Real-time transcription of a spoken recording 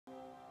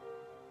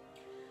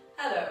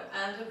Hello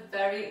and a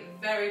very,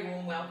 very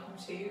warm welcome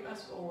to you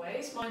as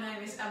always. My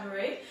name is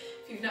Anne-Marie.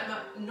 If you've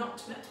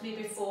not met me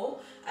before,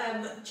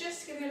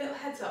 just to give you a little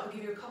heads up, I'll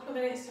give you a couple of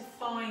minutes to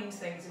find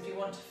things if you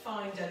want to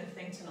find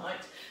anything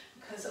tonight,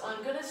 because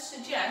I'm going to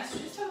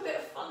suggest just have a bit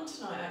of fun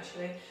tonight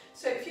actually.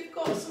 So if you've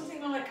got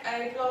something like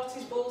a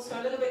Pilates ball, so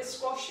a little bit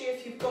squashy,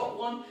 if you've got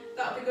one,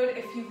 that'll be good.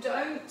 If you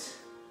don't,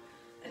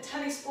 a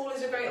tennis ball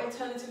is a great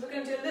alternative. We're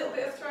going to do a little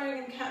bit of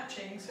throwing and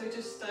catching, so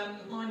just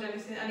mind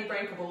anything, any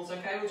breakables,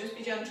 okay? We'll just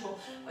be gentle.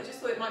 I just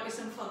thought it might be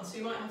some fun, so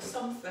you might have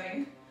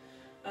something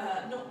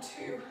not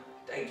too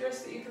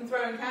dangerous that you can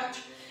throw and catch.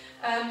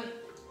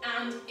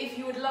 And if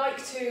you would like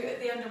to, at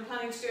the end I'm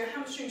planning to do a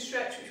hamstring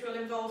stretch, which will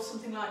involve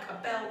something like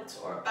a belt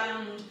or a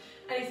band,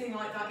 anything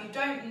like that. You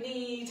don't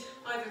need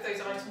either of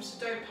those items,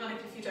 so don't panic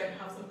if you don't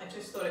have them. I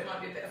just thought it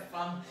might be a bit of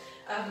fun.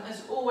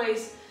 As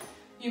always,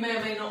 you may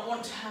or may not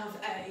want to have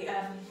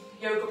a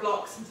yoga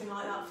block, something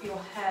like that for your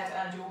head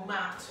and your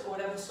mat or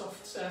whatever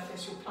soft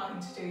surface you're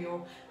planning to do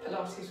your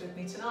Pilates with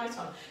me tonight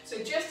on.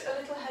 So just a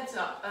little heads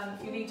up,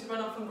 if you need to run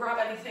off and grab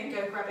anything,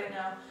 go grab it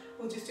now.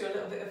 We'll just do a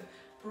little bit of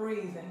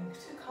breathing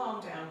to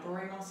calm down,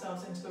 bring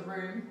ourselves into the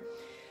room,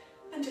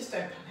 and just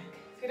don't panic.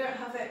 If you don't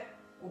have it,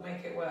 we'll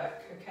make it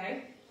work,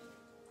 okay?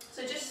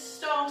 So just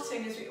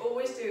starting as we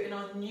always do in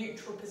our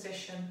neutral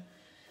position,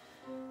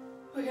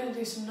 we're going to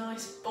do some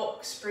nice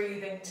box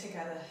breathing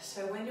together.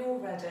 So when you're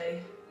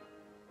ready,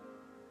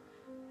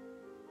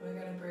 we're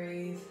going to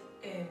breathe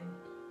in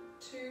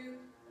 2,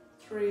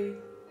 3,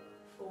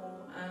 4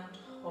 and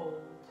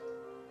hold.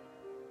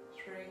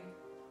 3,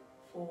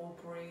 4,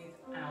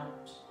 breathe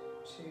out.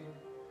 2,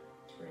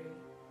 3,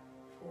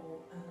 4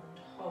 and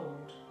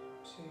hold.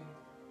 2,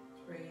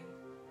 3,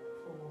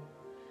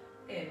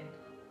 4. In.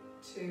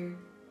 2,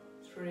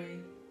 3,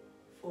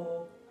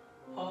 4.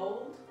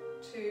 Hold.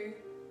 2,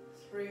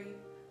 3,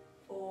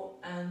 4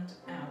 and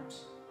out.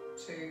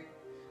 2,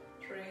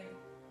 3,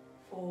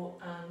 4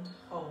 and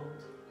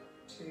hold.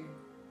 2,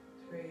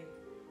 3,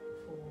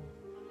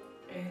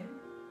 4. In.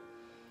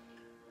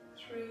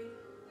 3,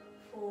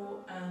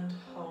 4 and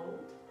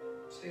hold.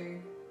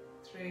 2,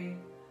 3,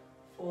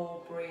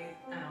 4. Breathe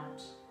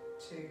out.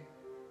 2,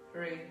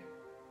 3,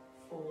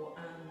 4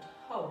 and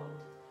hold.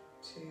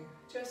 2.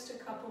 Just a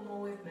couple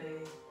more with me.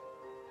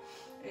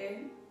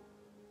 In.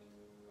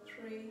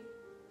 3,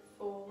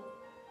 4.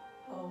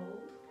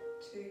 Hold.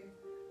 2,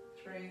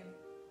 3,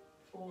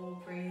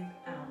 4. Breathe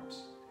out.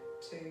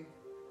 2,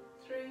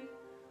 3,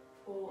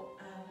 4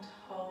 and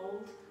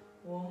hold.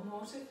 One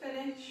more to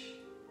finish.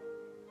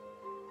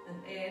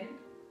 And in.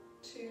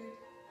 2,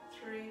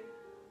 3,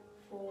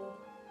 4.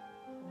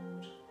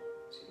 Hold.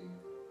 2,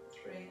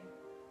 3,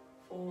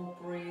 4.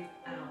 Breathe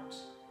out.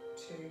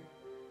 2,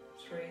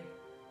 3,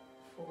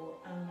 4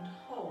 and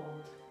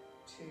hold.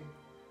 2,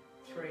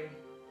 3,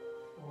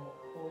 4.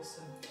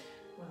 Awesome.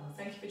 Well,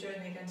 thank you for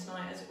joining me again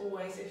tonight. As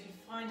always, if you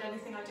find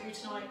anything I do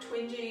tonight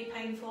twingy,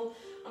 painful,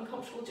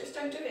 uncomfortable, just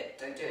don't do it.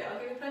 Don't do it. I'll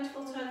give you plenty of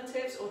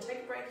alternatives, or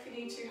take a break if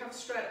you need to, have a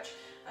stretch,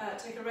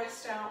 take a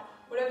rest out,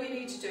 whatever you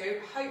need to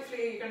do.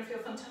 Hopefully you're going to feel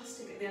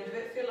fantastic at the end of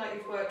it. Feel like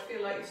you've worked,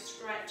 feel like you've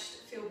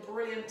stretched, feel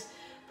brilliant.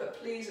 But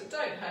please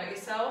don't hurt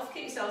yourself.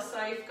 Keep yourself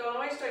safe,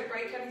 guys. Don't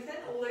break anything.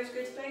 All those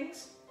good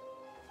things.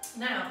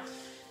 Now,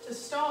 to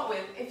start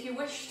with, if you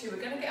wish to, we're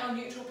going to get our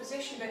neutral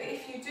position, but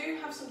if you do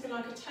have something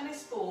like a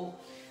tennis ball,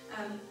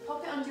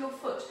 pop it under your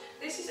foot.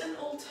 This is an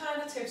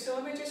alternative, so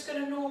when we're just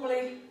going to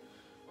normally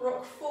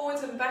rock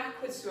forwards and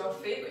backwards to our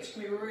feet, which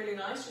can be really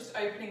nice, just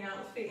opening out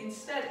the feet.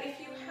 Instead, if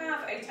you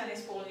have a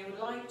tennis ball and you would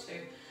like to,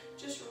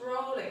 just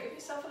roll it. Give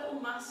yourself a little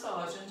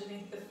massage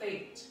underneath the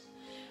feet.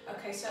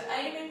 Okay, so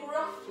aiming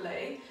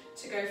roughly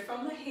to go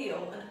from the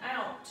heel and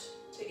out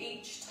to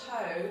each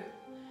toe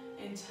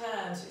in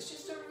turn. So it's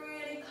just a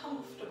really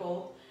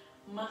comfortable,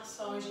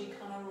 massagey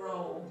kind of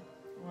roll,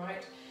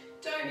 right?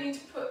 Don't need to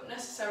put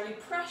necessarily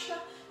pressure,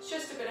 it's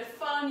just a bit of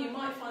fun. You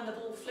might find the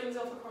ball flings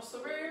off across the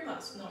room,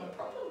 that's not a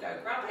problem, go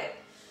grab it.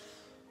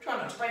 Try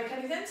not to break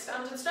anything,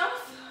 standard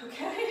stuff,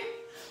 okay?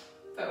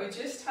 But we're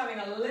just having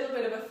a little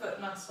bit of a foot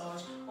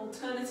massage.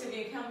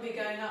 Alternatively, you can be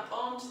going up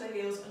onto the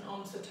heels and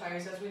onto the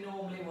toes as we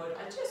normally would.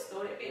 I just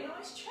thought it'd be a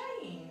nice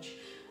change.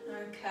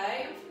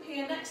 Okay, and from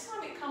here, next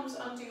time it comes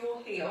under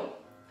your heel,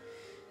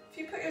 if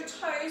you put your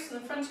toes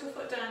and the front of your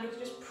foot down, you can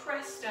just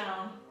press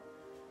down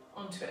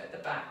onto it at the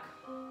back.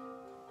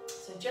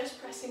 So just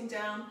pressing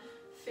down,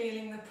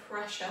 feeling the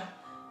pressure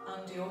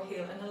under your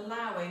heel and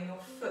allowing your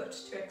foot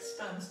to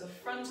expand. So the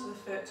front of the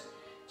foot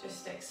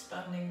just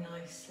expanding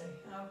nicely.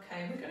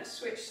 Okay, we're going to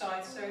switch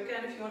sides. So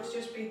again, if you want to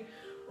just be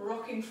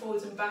rocking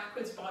forwards and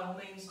backwards, by all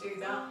means do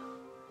that.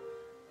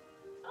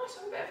 Nice,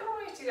 a bit of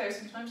variety though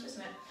sometimes,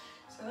 isn't it?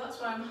 So that's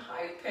why I'm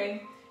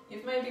hoping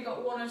you've maybe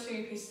got 1 or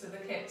 2 pieces of the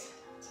kit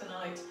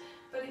tonight,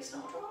 but it's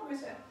not drama,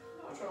 is it?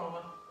 Not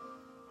drama.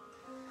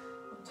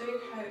 I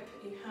do hope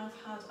you have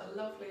had a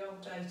lovely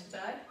old day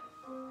today.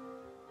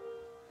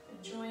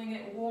 Enjoying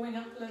it, warming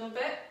up a little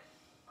bit.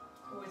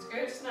 Always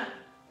good, isn't it?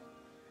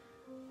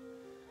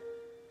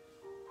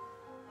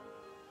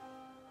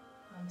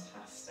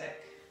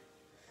 Fantastic.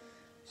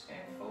 Just going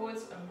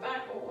forwards and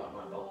back. Oh,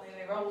 my ball nearly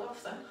rolled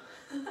off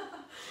then.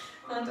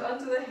 And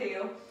under the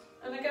heel.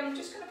 And again, I'm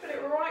just going to put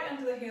it right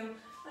under the heel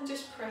and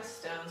just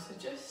press down. So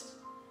just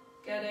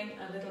getting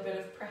a little bit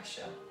of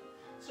pressure.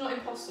 It's not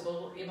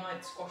impossible. You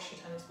might squash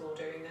your tennis ball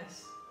doing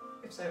this.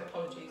 If so,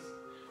 apologies.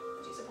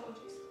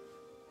 Apologies.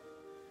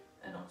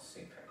 They're not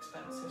super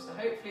expensive, so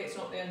hopefully it's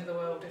not the end of the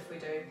world if we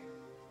do.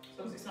 As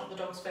long as it's not the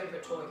dog's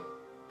favourite toy,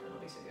 that'll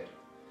be so good.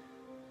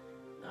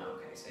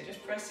 Okay, so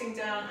just pressing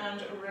down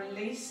and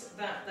release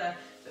that there.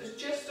 So it's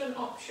just an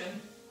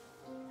option.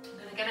 I'm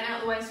going to get it out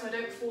of the way so I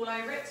don't fall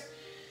over it.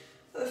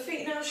 The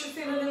feet now should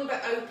feel a little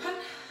bit open,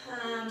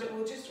 and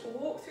we'll just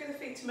walk through the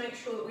feet to make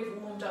sure that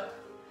we've warmed up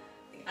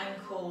the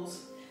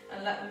ankles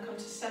and let them come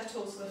to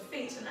settle, so the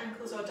feet and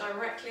ankles are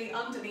directly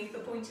underneath the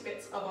pointy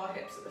bits of our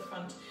hips at the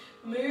front.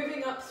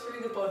 Moving up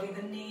through the body,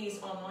 the knees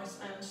are nice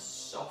and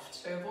soft,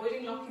 so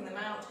avoiding locking them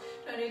out.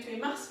 Don't need to be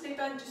massively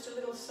bent, just a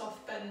little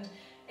soft bend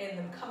in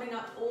them. Coming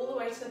up all the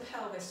way to the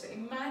pelvis, so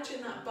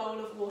imagine that bowl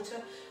of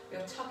water. We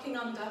are tucking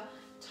under,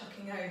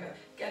 tucking over,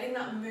 getting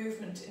that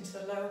movement into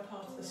the lower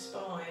part of the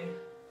spine.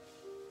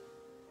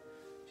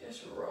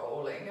 Just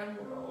rolling and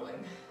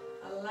rolling,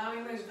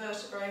 allowing those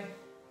vertebrae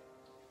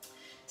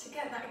to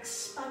get that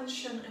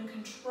expansion and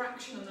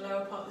contraction in the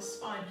lower part of the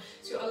spine.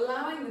 So you're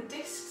allowing the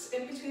discs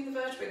in between the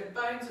vertebrae, the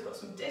bones have got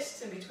some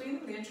discs in between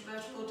them, the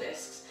intervertebral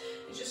discs.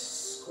 You're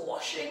just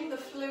squashing the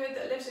fluid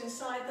that lives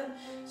inside them,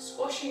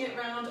 squashing it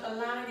round,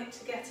 allowing it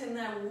to get in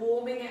there,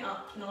 warming it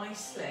up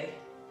nicely.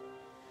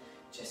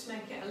 Just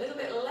making it a little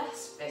bit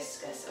less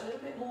viscous, a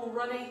little bit more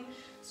runny,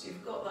 so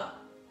you've got that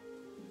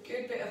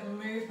good bit of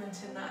movement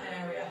in that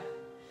area.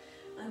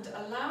 And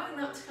allowing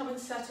that to come and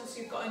settle, so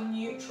you've got a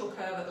neutral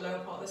curve at the lower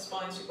part of the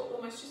spine, so you've got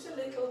almost just a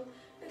little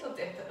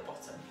dip at the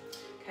bottom.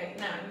 Okay,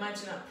 now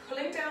imagine that,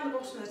 pulling down the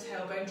bottom of the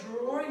tailbone,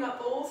 drawing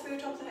up all through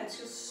the top of the head,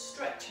 so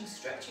you're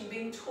stretching,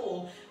 being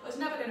tall. I was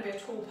never going to be a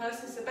tall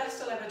person, it's the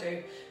best I'll ever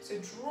do. So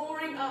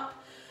drawing up,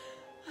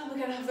 and we're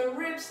going to have the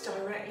ribs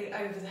directly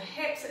over the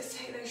hips. Let's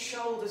take those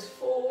shoulders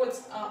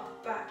forwards,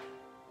 up, back,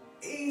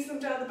 ease them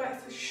down the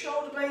back through the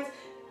shoulder blades,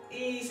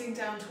 easing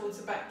down towards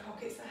the back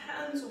pockets. The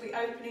hands will be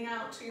opening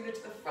out to either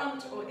to the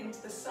front or into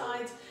the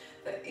sides.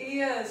 The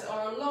ears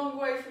are a long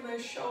way from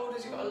those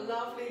shoulders. You've got a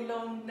lovely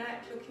long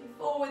neck looking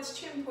forwards,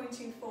 chin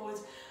pointing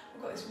forwards.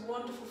 We've got this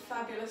wonderful,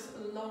 fabulous,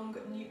 long,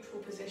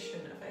 neutral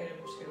position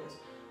available to us.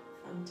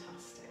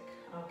 Fantastic.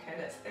 Okay,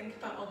 let's think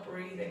about our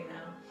breathing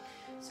now.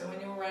 So when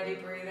you're ready,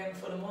 breathe in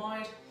full and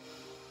wide,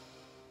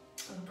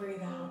 and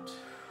breathe out.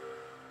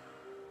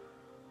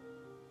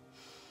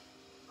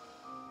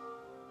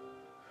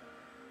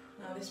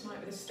 Now this might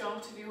be the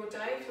start of your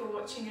day if you're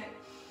watching it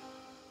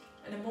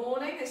in the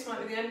morning. This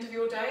might be the end of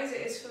your day, as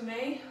it is for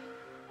me.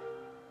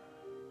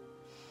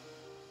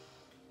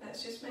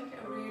 Let's just make it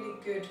a really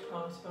good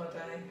part of our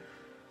day,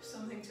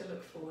 something to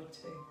look forward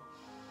to.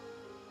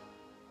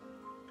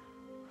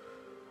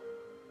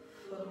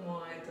 Full and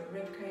wide, the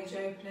rib cage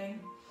opening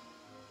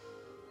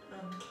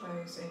and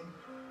closing.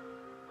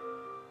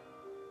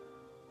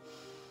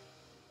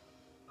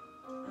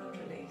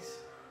 And release.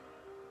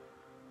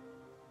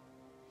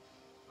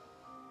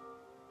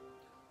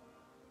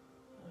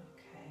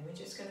 We're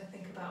just going to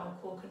think about our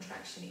core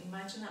contraction.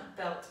 Imagine that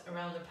belt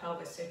around the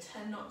pelvis, so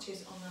 10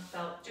 notches on that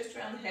belt, just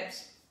around the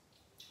hips.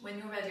 When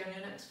you're ready, on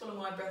your next full and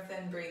wide breath,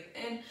 then breathe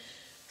in.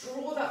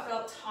 Draw that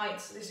belt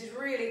tight, so this is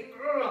really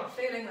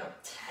feeling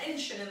that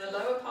tension in the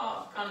lower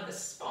part of kind of the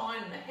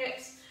spine and the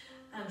hips,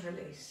 and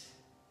release.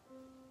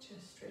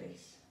 Just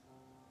release.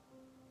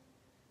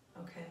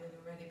 Okay, when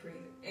you're ready, breathe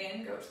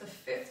in. Go up to the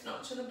 5th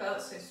notch on the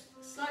belt, so it's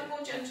slightly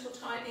more gentle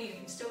tightening. You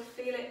can still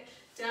feel it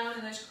down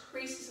in those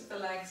creases of the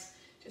legs,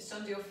 just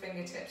under your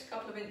fingertips, a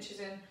couple of inches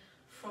in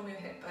from your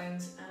hip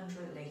bones, and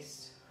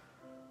released.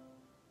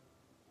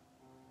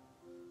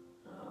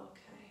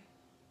 Okay.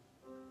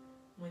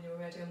 When you're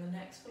ready, on the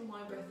next full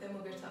wide breath, then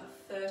we'll go to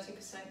that 30%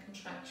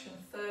 contraction,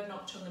 3rd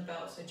notch on the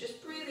belt. So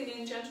just breathing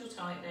in, gentle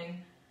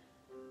tightening.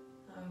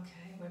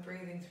 Okay, we're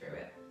breathing through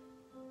it.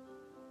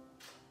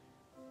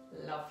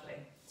 Lovely.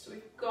 So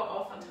we've got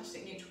our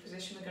fantastic neutral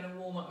position. We're going to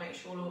warm up, make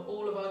sure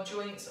all of our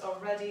joints are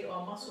ready,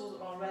 our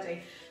muscles are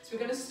ready. So we're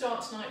going to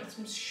start tonight with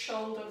some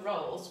shoulder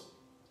rolls.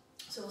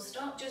 So we'll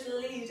start just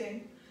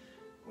leading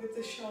with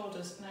the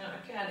shoulders. Now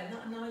again, in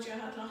that analogy I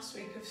had last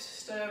week of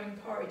stirring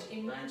porridge,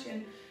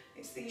 imagine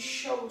it's these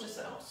shoulders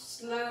that are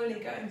slowly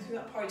going through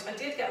that porridge. I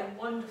did get a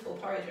wonderful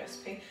porridge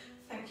recipe,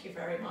 thank you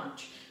very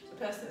much. The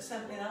person that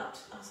sent me that,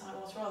 as I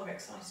was rather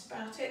excited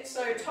about it.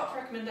 So top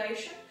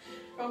recommendation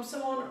from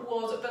someone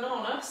was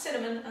banana,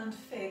 cinnamon and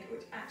fig,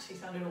 which actually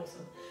sounded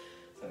awesome.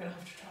 So I'm going to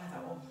have to try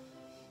that one.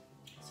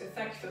 So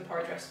thank you for the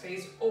porridge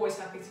recipes, always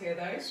happy to hear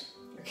those.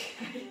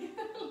 Okay,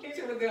 lead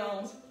it with the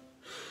arms.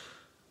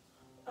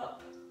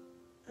 Up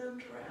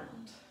and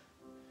round.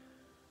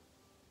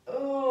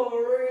 Oh,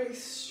 really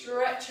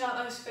stretch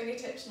out those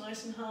fingertips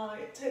nice and high,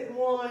 take them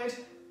wide.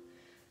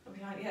 And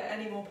behind, yeah,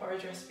 any more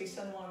porridge recipes,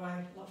 send them my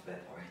way. Love a bit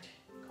of porridge.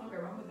 Can't go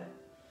wrong with it.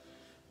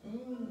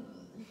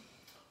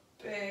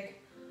 Big,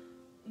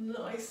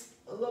 nice,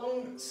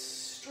 long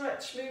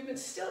stretch movement.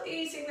 Still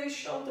easing those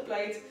shoulder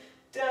blades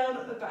down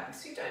at the back.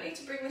 So you don't need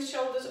to bring the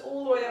shoulders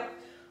all the way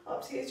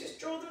up to here, just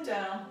draw them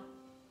down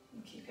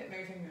and keep it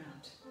moving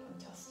around.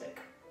 Fantastic.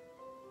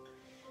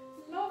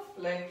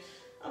 Lovely.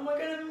 And we're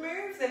going to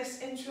move this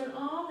into an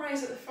arm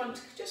raise at the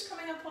front, just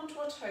coming up onto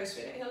our toes.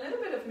 We're getting a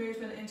little bit of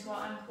movement into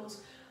our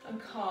ankles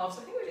and calves.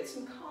 I think we did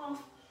some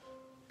calf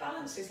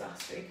balances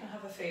last week, I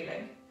have a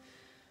feeling.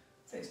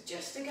 So it's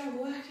just, again,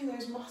 working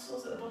those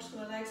muscles at the bottom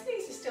of the legs.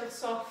 These are still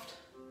soft.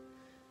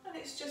 And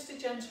it's just a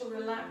gentle,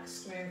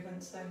 relaxed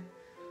movement. So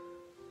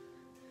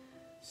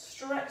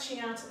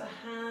stretching out at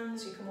the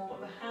hands. You can warm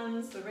up the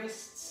hands, the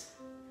wrists,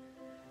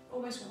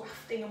 almost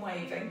wafting and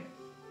waving.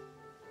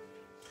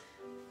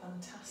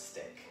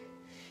 Fantastic.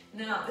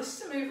 Now, this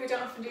is a move we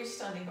don't often do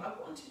standing, but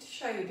I wanted to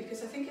show you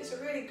because I think it's a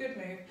really good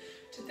move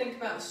to think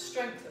about the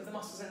strength of the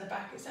muscles in the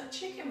back. It's that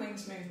chicken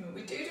wings movement.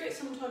 We do it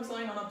sometimes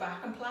lying on our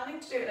back. I'm planning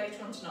to do it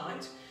later on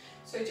tonight.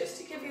 So just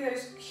to give you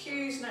those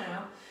cues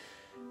now,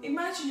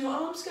 imagine your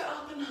arms go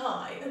up and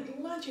high and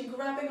imagine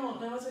grabbing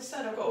on. Now, as I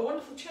said, I've got a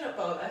wonderful chin-up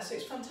bar there, so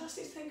it's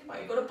fantastic to think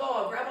about. You've got a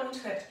bar, grab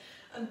onto it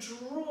and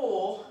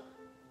draw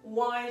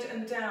wide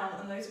and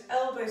down, and those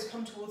elbows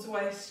come towards the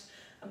waist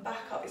and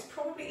back up. It's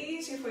probably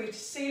easier for you to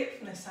see it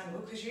from this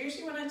angle, because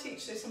usually when I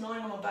teach this I'm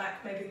lying on my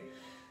back, maybe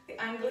the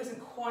angle isn't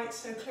quite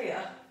so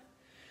clear,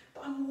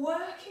 but I'm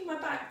working my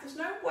back. There's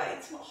no weight,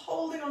 I'm not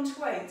holding on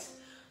to weight,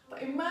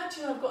 but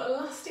imagine I've got an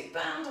elastic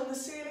band on the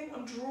ceiling,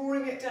 I'm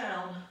drawing it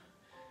down.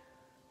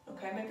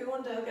 Okay, maybe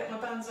one day I'll get my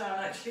bands out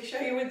and actually show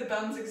you with the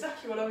bands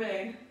exactly what I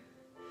mean.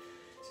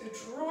 So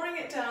drawing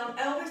it down,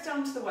 elbows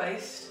down to the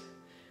waist,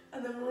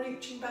 and then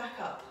reaching back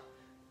up.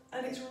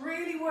 And it's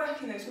really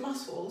working those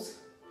muscles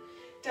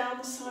down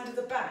the side of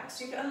the back.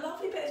 So you get a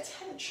lovely bit of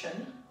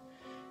tension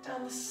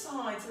down the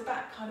sides of the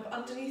back, kind of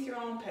underneath your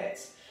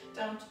armpits,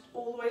 down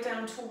all the way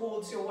down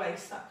towards your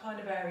waist, that kind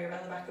of area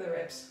around the back of the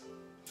ribs.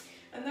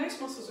 And those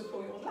muscles are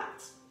called your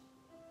lats.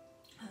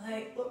 And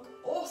they look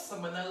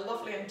awesome when they're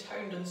lovely and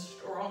toned and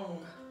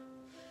strong.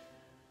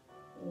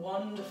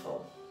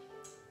 Wonderful.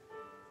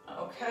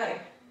 Okay.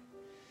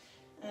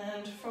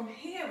 And from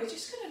here, we're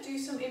just going to do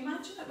some,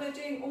 imagine that we're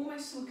doing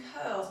almost some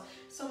curls,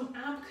 some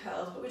ab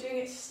curls, but we're doing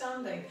it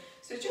standing.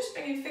 So just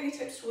bringing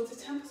fingertips towards the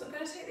temples. I'm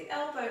going to take the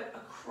elbow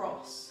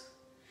across.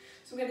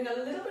 So I'm getting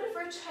a little bit of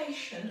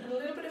rotation and a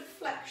little bit of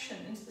flexion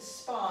into the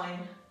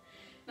spine.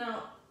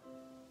 Now,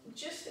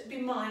 just be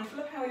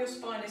mindful of how your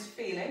spine is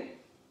feeling.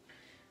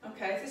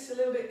 Okay, if this is a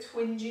little bit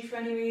twingy for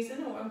any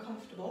reason or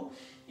uncomfortable,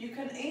 you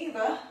can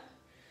either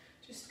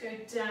just go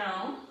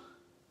down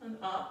and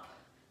up,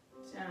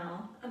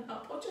 down and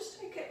up, or just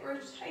take it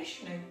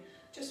rotationing,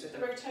 just with the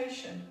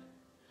rotation.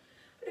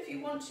 But if you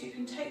want to, you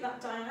can take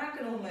that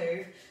diagonal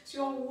move, so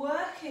you're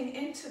working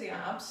into the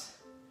abs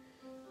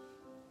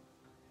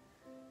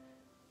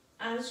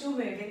as you're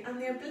moving, and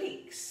the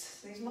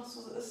obliques, these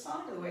muscles at the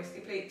side of the waist,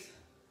 the obliques.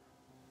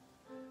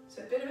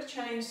 So a bit of a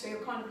change, so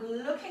you're kind of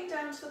looking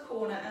down to the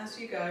corner as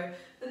you go.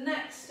 The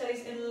neck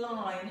stays in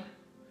line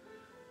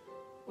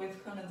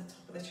with kind of the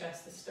top of the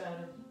chest, the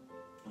sternum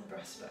and the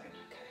breastbone.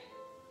 Okay.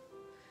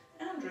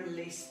 And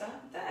release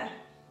that there.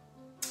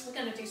 We're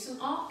going to do some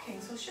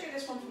arcing, so I'll show you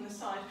this one from the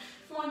side.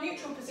 From our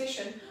neutral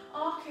position,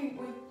 arcing,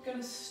 we're going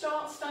to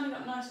start standing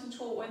up nice and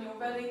tall. When you're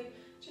ready,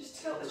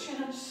 just tilt the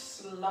chin and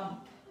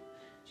slump.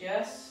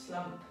 Just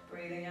slump,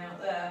 breathing out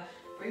there.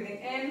 Breathing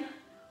in,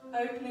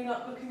 opening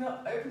up, looking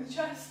up, open the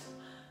chest.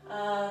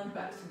 And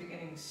back to the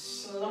beginning,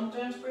 slump,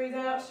 don't breathe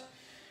out.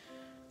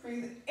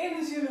 Breathe in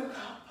as you look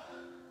up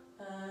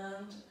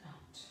and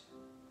out.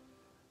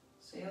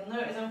 So you'll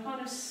notice I'm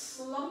kind of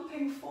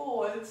slumping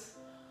forwards.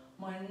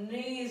 My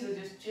knees are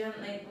just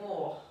gently,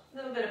 a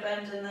little bit of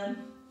bend in them.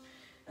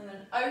 And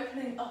then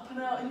opening up and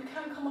out. And you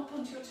can come up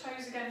onto your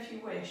toes again if you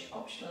wish,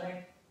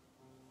 optionally.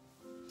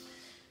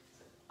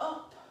 So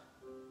up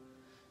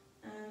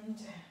and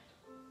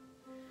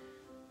down.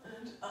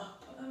 And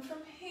up. And from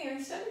here,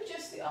 instead of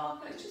just the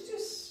arc, let's just do a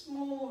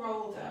small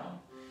roll down.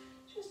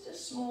 Just a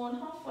small one,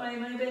 halfway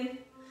maybe.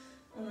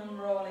 And then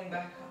rolling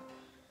back up.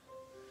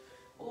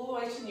 All the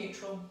way to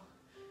neutral.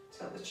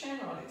 Tilt the chin,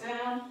 roll it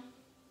down.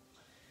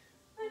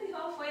 Maybe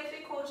halfway,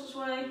 3/4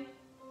 way.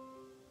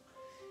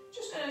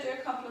 Just going to do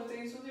a couple of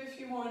these. We'll do a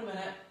few more in a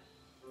minute.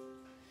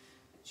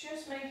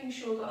 Just making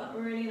sure we've got that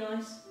really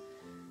nice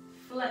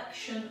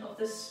flexion of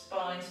the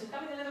spine. So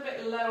coming a little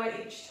bit lower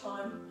each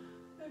time.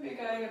 Maybe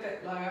going a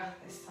bit lower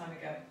this time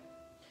again.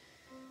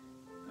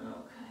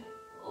 Okay.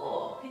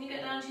 Oh, can you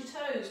get down to your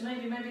toes?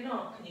 Maybe, maybe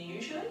not. Can you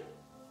usually?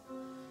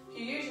 If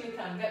you usually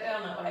can, get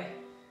down that way.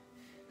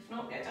 If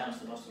not, get down to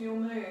the bottom of your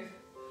move.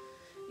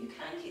 You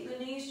can keep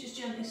the knees just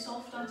gently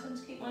soft. I tend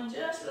to keep mine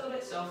just a little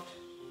bit soft.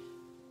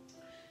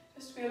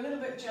 Just to be a little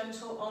bit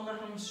gentle on the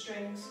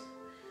hamstrings.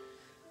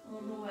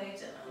 On the way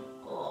down.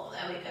 Oh,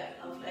 there we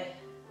go, lovely.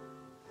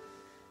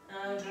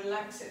 And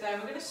relax it down.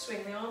 We're going to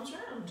swing the arms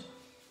round.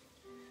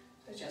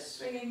 So just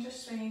swinging,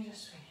 just swinging,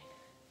 just swinging.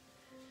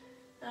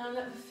 And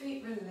let the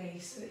feet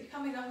release so that you're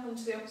coming up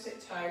onto the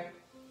opposite toe.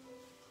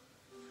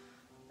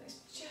 It's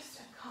just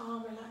a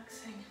calm,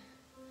 relaxing,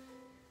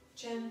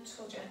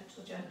 gentle,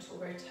 gentle, gentle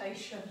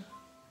rotation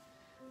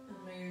and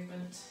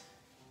movement.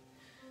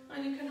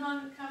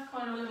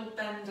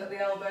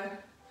 elbow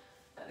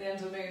at the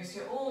end of the move,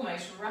 so you're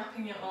almost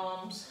wrapping your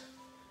arms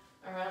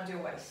around your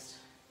waist.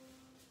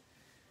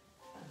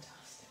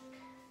 Fantastic.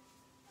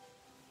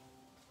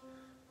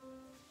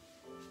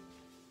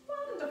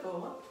 Wonderful,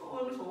 wonderful,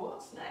 wonderful.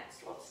 What's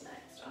next? What's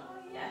next? Ah,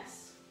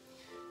 yes.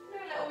 Do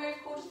a little move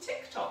called a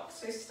tick-tock.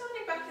 So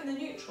standing back in the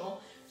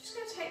neutral, just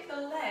going to take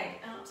the leg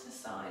out to the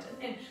side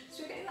and in. So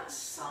you're getting that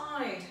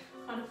side,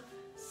 kind of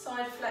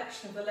side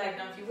flexion of the leg.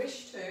 Now if you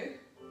wish to,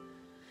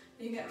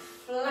 you can get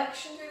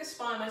flexion through the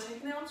spine by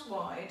taking the arms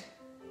wide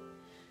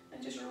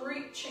and just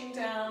reaching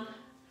down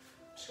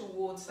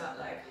towards that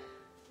leg.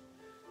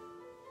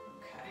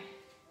 Okay.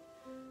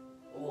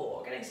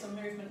 Oh, getting some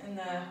movement in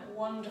there.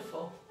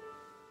 Wonderful.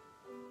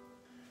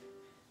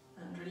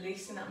 And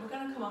releasing that. We're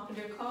going to come up and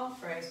do a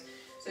calf raise.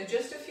 So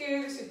just a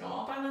few. This is not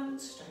our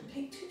balance. Don't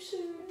peak too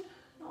soon.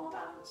 Not our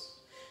balance.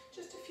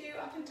 Just a few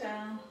up and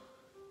down.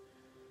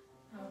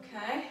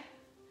 Okay.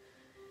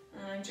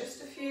 And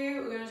just a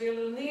few. We're going to do a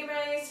little knee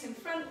raise in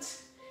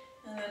front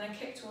and then a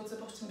kick towards the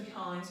bottom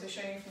behind. So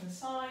showing you from the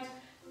side.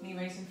 Knee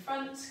raise in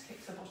front, kick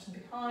to the bottom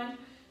behind.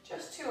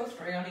 Just 2 or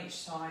 3 on each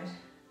side.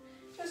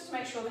 Just to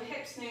make sure the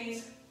hips,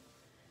 knees,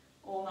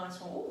 all nice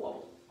and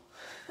wobble.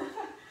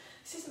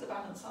 This isn't the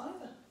balance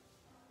either.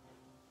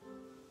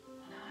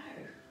 I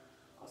know.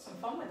 Got some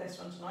fun with this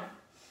one tonight.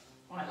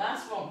 Right,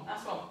 last one,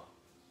 last one.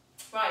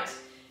 Right,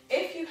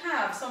 if you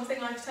have something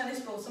like a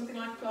tennis ball, something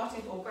like a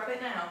Pilates ball, grab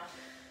it now.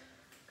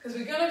 Because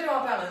we're going to do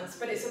our balance,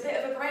 but it's a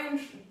bit of a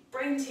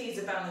brain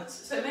teaser balance.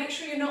 So make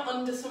sure you're not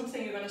under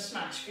something you're going to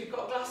smash. If you've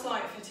got glass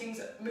light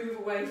fittings, move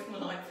away from the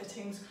light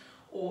fittings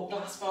or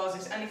glass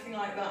vases, anything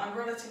like that. I'm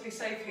relatively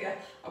safe here.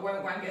 I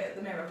won't wang it at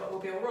the mirror, but we'll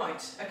be all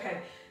right.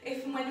 Okay,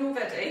 if and when you're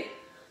ready,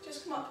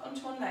 just come up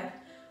onto one leg.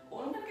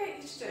 All I'm going to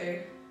get you to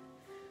do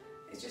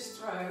is just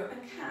throw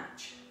and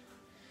catch.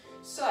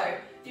 So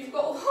you've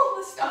got all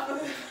the stuff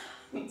of the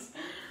balance.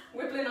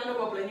 Wibbling and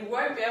wobbling, you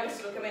won't be able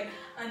to look at me,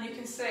 and you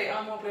can see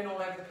I'm wobbling all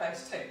over the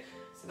place too.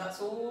 So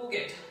that's all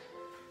good.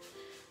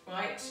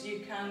 Right, you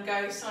can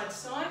go side to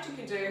side, you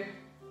can do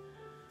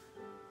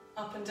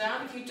up and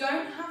down. If you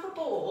don't have a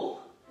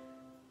ball,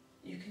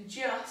 you can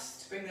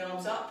just bring the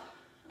arms up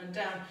and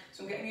down.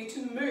 So I'm getting you to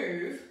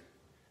move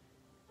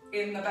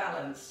in the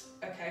balance.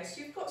 Okay,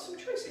 so you've got some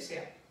choices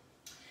here.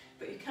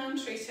 But you can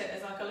treat it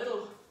as like a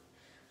little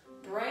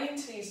brain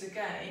teaser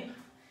game.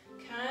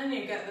 Can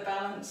you get the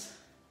balance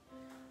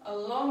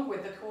along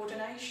with the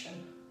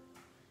coordination?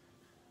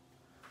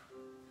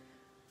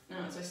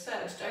 Now, as I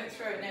said, don't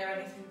throw it near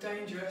anything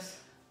dangerous.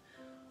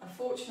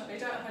 Unfortunately,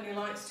 don't have any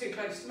lights too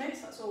close to me,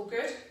 so that's all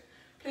good.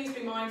 Please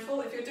be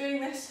mindful if you're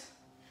doing this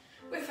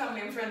with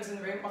family and friends in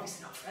the room.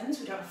 Obviously not friends,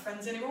 we don't have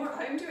friends anymore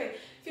at home, do we? If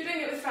you're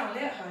doing it with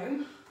family at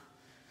home,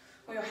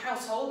 or your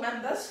household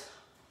members,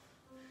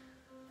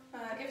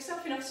 give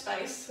yourself enough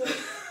space.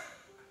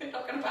 You're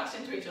not going to bash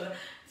into each other.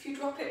 If you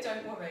drop it,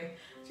 don't worry.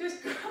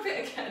 Just grab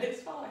it again,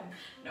 it's fine.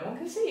 No one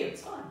can see you,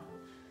 it's fine.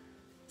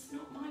 It's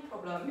not my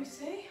problem, you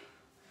see?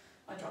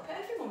 I drop it,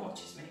 everyone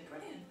watches me,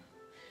 brilliant.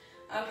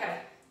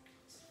 Okay,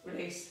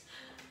 release.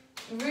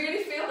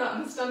 Really feel that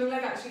on the standing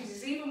leg actually, because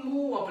it's even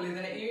more wobbly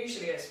than it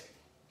usually is.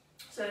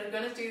 So I'm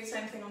going to do the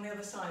same thing on the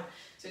other side.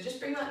 So just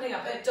bring that knee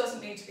up. It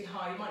doesn't need to be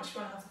high, you might just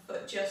want to have the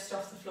foot just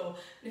off the floor.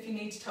 And if you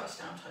need to touch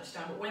down,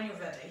 but when you're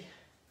ready.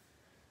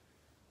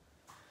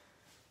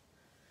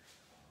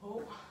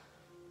 Oh,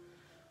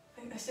 I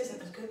think this isn't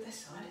as good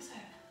this side, is it?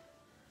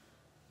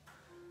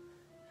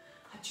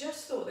 I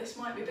just thought this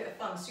might be a bit of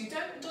fun. So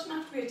it doesn't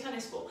have to be a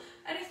tennis ball.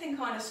 Anything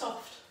kind of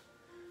soft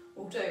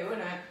will do, won't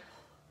it?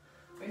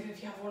 Maybe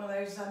if you have one of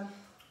those,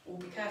 oh,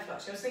 be careful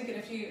actually. I was thinking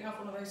if you have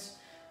one of those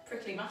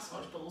prickly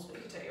massage balls, but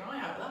you could take your eye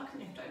out of that,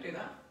 couldn't you? Don't do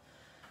that.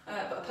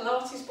 But a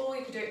Pilates ball,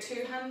 you could do it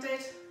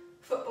two-handed.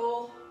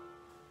 Football,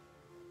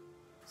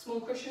 small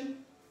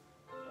cushion,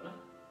 I don't know.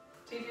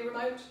 TV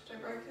remote,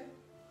 don't break it.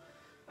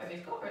 Whatever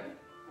you've got, really.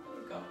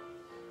 Whatever you've got.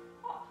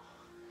 Oh.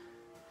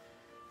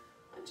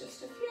 And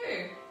just a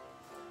few.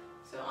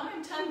 So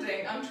I'm trying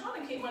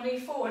to keep my knee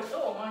forward.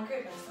 Oh my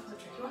goodness, that was a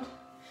tricky one.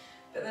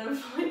 But then I'm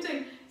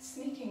finding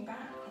sneaking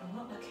back when I'm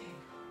not looking.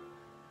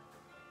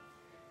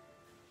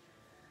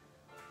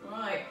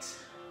 Right,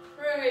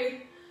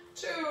 3,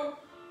 2,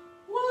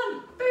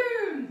 1,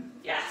 boom!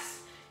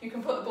 Yes! You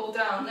can put the ball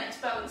down.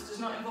 Next balance does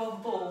not involve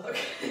a ball.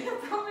 Okay, I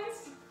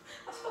promise.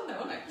 That's fun though,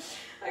 isn't it?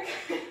 Okay,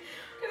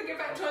 I'm going to go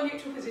back to our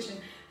neutral position.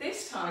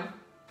 This time,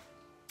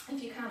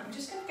 if you can, I'm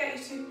just going to get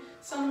you to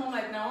stand on one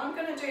leg. Now I'm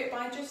going to do it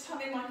by just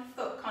having my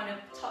foot kind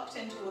of tucked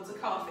in towards the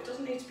calf. It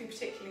doesn't need to be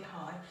particularly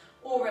high.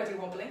 Already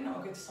wobbling,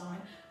 not a good sign.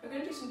 We're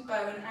going to do some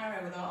bow and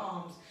arrow with our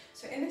arms.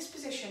 So in this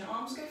position,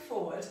 arms go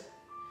forward,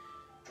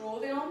 draw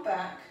the arm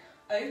back,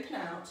 open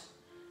out,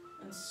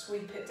 and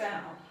sweep it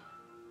down.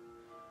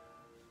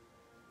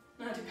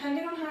 Now,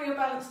 depending on how your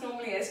balance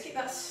normally is, keep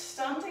that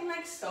standing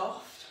leg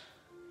soft.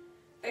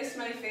 This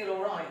may feel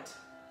all right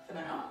for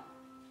now.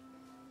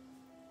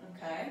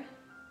 Okay,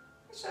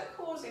 keep that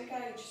core's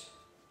engaged.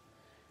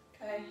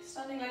 Okay,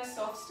 standing leg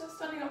soft, still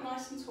standing up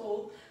nice and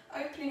tall,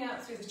 opening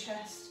out through the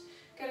chest.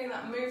 getting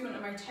that movement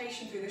and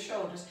rotation through the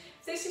shoulders.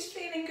 If this is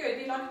feeling good,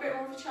 you like a bit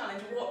more of a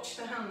challenge, watch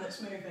the hand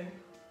that's moving.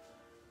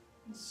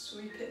 And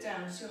sweep it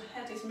down so your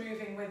head is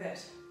moving with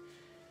it.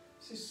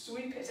 So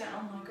sweep it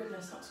down. Oh my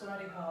goodness, that's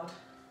already hard.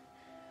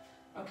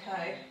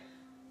 Okay.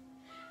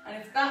 And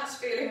if that's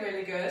feeling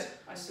really good,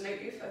 I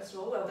salute you first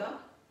of all, well done.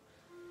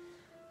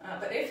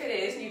 But if it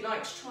is and you'd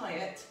like to try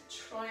it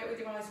with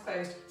your eyes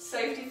closed.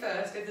 Safety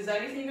first. If there's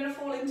anything you're going to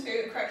fall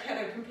into and crack your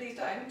head open, please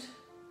don't.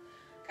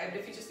 Okay, but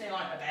if you're just near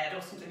like a bed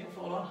or something you'll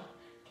fall on,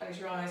 close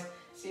your eyes,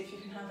 see if you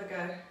can have a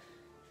go.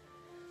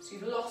 So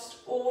you've lost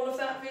all of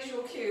that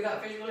visual cue,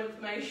 that visual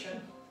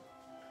information.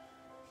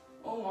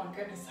 Oh my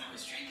goodness, that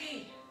was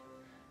tricky.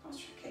 That was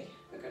tricky,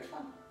 but good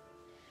fun.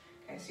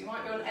 Okay, so you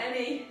might be on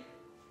any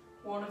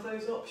one of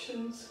those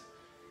options.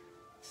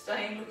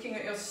 Staying, looking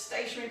at your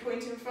stationary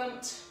point in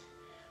front,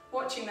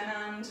 watching the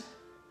hand,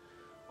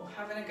 or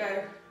having a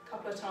go a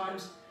couple of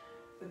times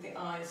with the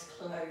eyes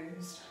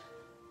closed.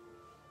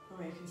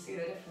 Oh, you can see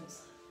the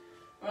difference.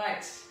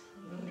 Right,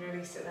 and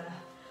release it there.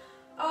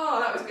 Oh,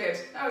 that was good.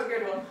 That was a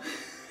good one.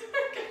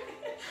 Okay,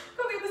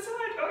 got the other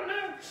side. Oh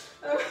no.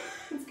 Oh,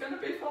 it's going to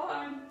be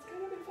fine. It's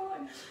going to be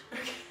fine.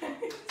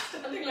 Okay,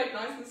 standing leg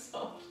nice and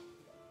soft.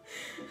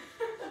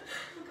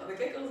 I've got the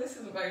giggles. This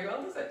isn't very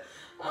well, is it?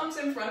 Arms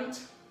in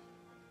front.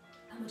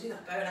 And we'll do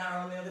that bow and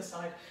arrow on the other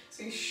side.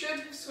 So you should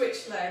have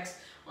switched legs.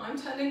 I'm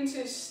tending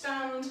to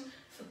stand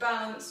for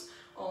balance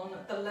on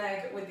the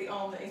leg with the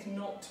arm that is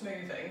not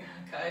moving,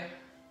 okay?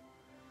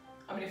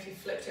 I mean, if you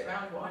flipped it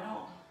around, why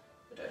not?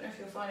 I don't know if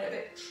you'll find it a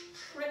bit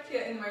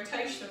trickier in the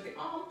rotation of the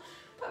arm,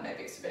 but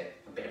maybe it's a bit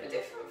of a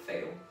different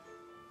feel.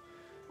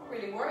 Not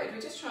really worried,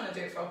 we're just trying to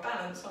do it for our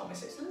balance, aren't we?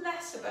 So it's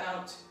less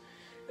about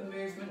the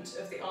movement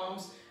of the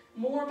arms,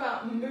 more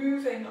about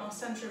moving our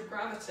centre of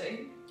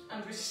gravity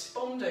and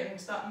responding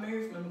to that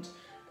movement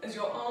as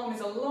your arm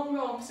is a long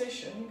arm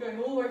position, going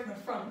all the way from the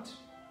front,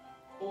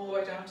 all the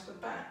way down to the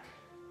back.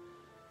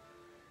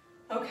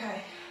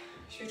 Okay,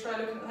 should we try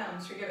looking at the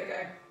hands? Should we give it a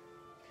go?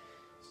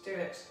 Let's do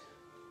it.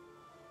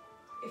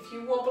 If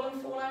you wobble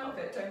and fall out of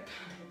it, don't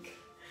panic.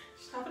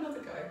 Just have another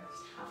go.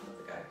 Just have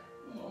another go.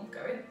 Oh, I'm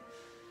going.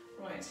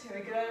 Right,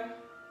 here we go.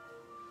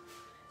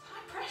 It's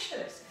high pressure,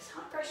 this is a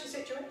high pressure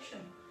situation.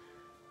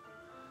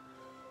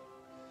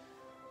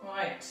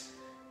 Right,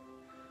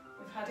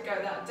 we've had to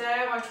go that.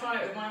 Dare I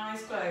try it with my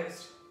eyes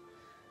closed?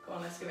 Go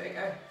on, let's give it a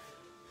go.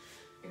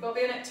 You've got to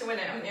be in it to win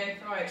it, haven't you?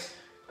 Right,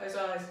 close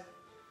eyes.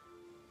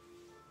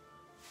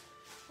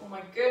 Oh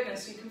my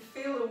goodness, you can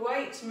feel the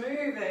weight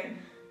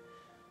moving.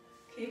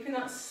 Keeping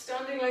that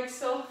standing leg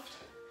soft.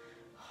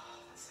 Oh,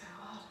 that's so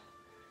hard.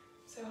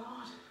 So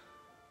hard.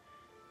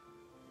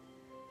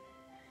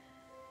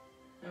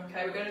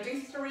 Okay, we're going to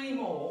do 3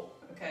 more.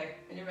 Okay,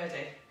 and you're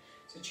ready.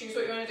 So choose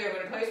what you want to do. I'm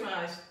going to close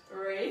my eyes.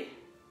 3,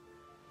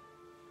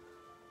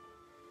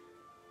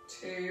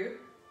 2.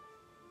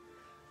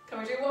 Can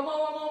we do one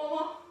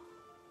more?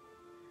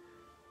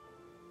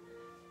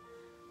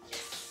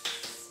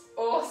 Yes!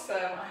 Awesome.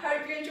 I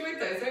hope you enjoyed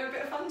those. They were a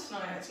bit of fun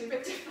tonight, actually, a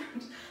bit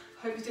different.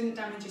 I hope you didn't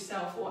damage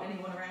yourself or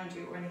anyone around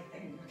you or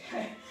anything.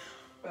 Okay,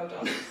 well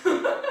done. Okay,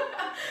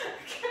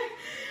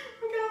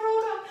 we're going to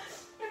roll down.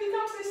 If you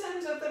come to this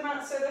end of the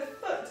mat, so the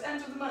foot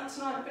end of the mat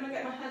tonight, I'm going to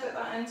get my head at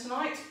that end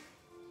tonight.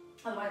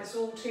 Otherwise it's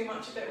all too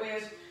much, a bit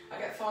weird. I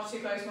get far too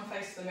close my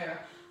face to the mirror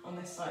on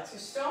this side. So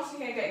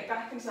starting here, getting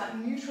back into that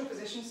neutral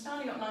position,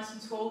 standing up nice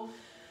and tall.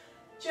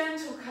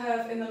 Gentle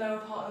curve in the lower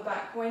part of the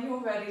back. When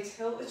you're ready,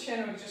 tilt the chin,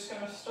 and we're just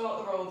going to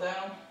start the roll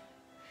down.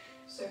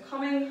 So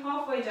coming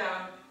halfway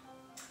down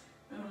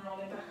and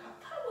rolling back up.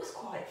 That was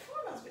quite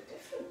fun, that's a bit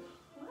different.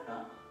 I like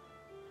that.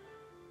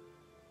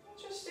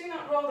 Just doing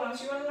that roll down,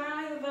 so you're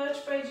allowing the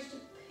vertebrae just to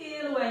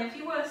peel away. If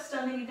you were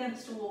standing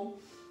against a wall,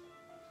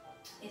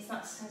 it's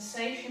that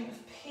sensation of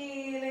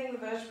peeling the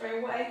vertebrae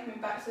away, coming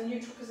back to the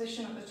neutral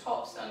position at the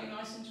top, standing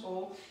nice and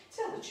tall.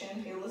 Tilt the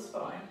chin, peel the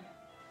spine.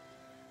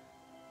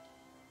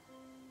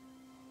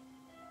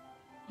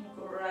 And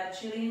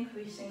gradually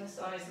increasing the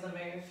size of the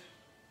move.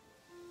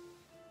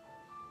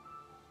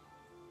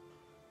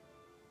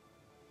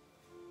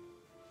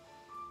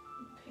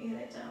 Peel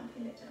it down,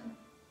 peel it down.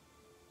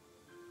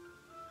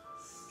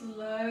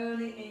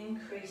 Slowly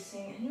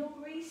increasing, and you're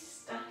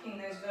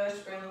restacking those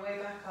vertebrae on the way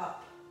back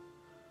up.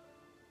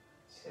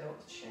 Tilt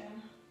the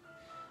chin.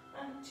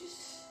 And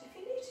just, if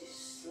you need to,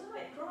 slow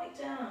it right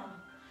down.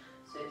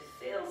 So it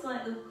feels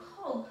like the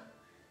cog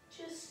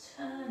just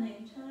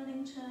turning.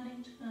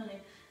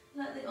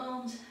 Let the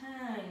arms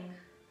hang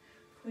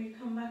before you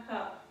come back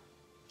up.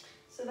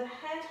 So the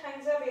head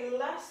hangs over. The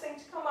last thing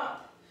to come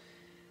up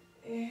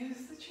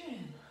is the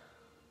chin.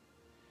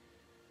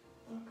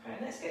 Okay,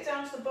 let's get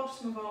down to the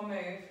bottom of our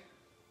move.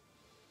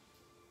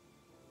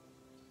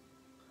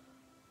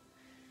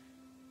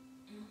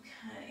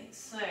 Okay,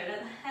 so let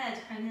the head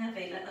hang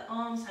heavy, let the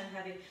arms hang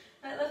heavy,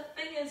 let the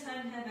fingers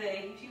hang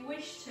heavy. If you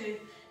wish to,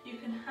 you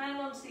can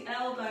hang onto the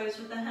elbows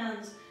with the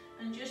hands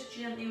and just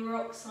gently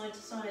rock side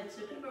to side,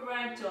 so a bit of a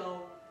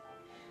ragdoll.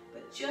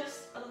 But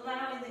just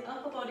allowing the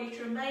upper body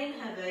to remain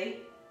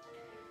heavy,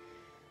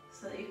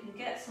 so that you can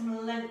get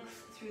some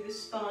length through the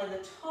spine,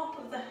 the top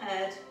of the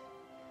head.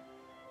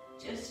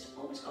 Just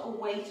always got a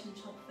weight on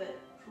top of it,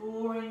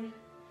 drawing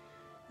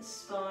the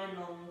spine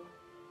long.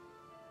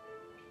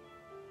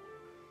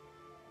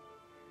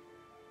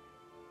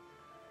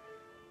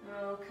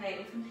 Okay,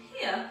 and from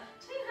here,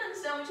 take your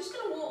hands down. We're just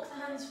going to walk the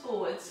hands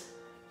forwards.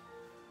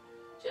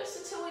 Just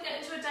until we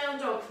get into a down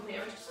dog from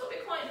here, which will be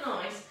quite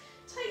nice.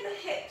 Take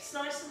the hips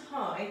nice and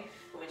high,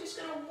 and we're just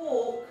going to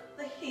walk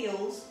the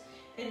heels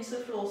into the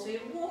floor. So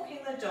you're walking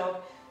the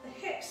dog, the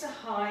hips are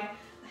high,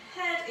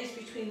 the head is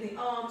between the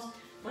arms,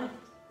 my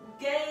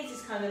gaze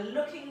is kind of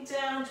looking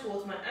down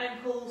towards my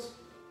ankles,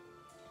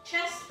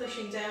 chest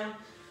pushing down,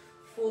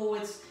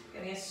 forwards,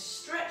 getting a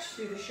stretch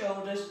through the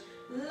shoulders,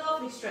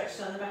 lovely stretch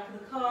down the back of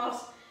the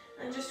calves,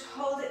 and just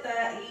hold it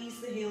there, ease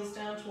the heels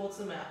down towards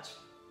the mat.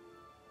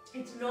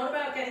 It's not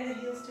about getting the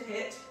heels to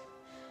hit.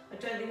 I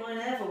don't think mine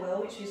ever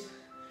will, which is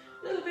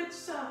a little bit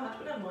sad,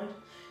 but never mind.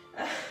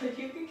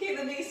 You can keep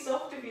the knees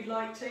soft if you'd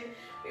like to.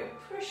 We're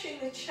pushing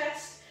the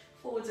chest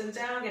forwards and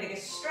down, getting a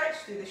stretch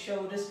through the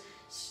shoulders,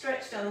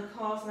 stretch down the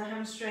calves and the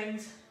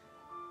hamstrings.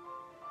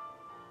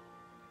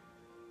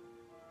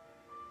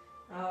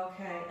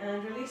 Okay,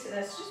 and release it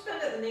there. So just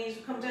bend at the knees,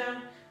 we'll come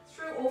down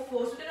through all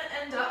fours. We're going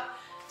to end up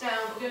down,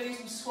 we're going to do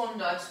some swan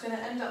dives. We're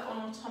going to end up on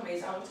our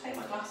tummies. I will take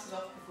my glasses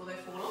off before they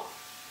fall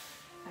off.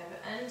 Okay,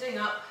 but ending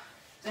up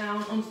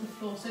down onto the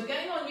floor. So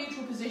getting our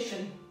neutral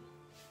position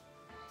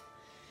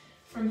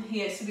from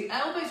here. So the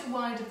elbows are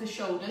wide of the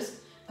shoulders,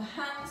 the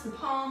hands, the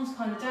palms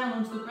kind of down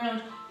onto the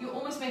ground. You're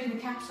almost making a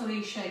capital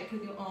E shape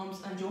with your arms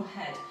and your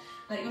head.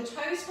 Let your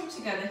toes come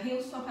together,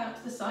 heels flop out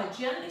to the side.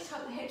 Gently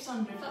tuck the hips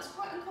under. If that's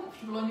quite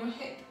uncomfortable on your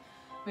hip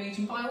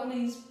region, by all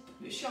means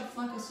shove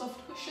like a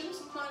soft cushion,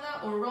 something like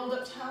that, or a rolled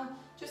up towel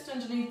just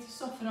underneath to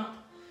soften up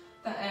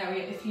that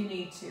area if you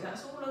need to.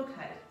 That's all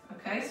okay.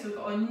 Okay, so we've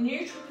got a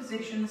neutral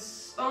position, the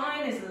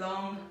spine is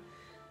long,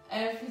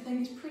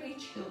 everything is pretty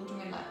chilled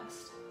and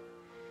relaxed.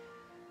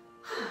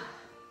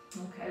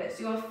 Okay, let's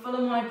do our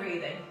follow my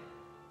breathing.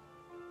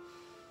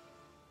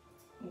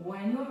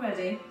 When you're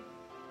ready,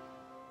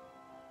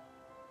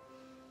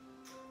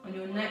 on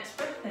your next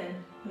breath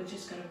in, you're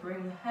just going to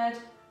bring the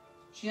head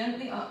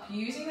gently up,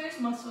 using those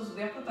muscles of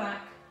the upper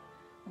back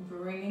and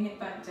bringing it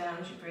back down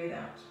as you breathe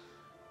out.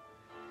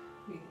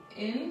 Breathe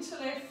in to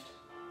lift,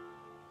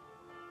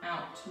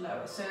 out to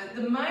lower. So at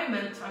the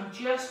moment, I'm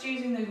just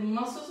using those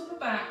muscles of the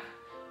back,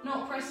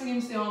 not pressing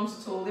into the arms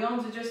at all. The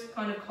arms are just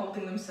kind of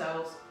holding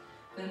themselves.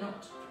 They're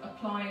not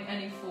applying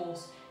any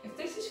force. If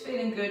this is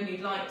feeling good and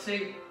you'd like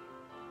to,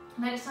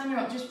 next time you're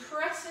up, just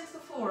press into the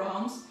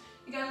forearms.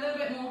 You get a little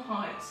bit more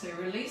height. So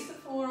release the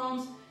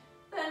forearms,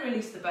 then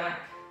release the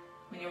back.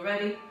 When you're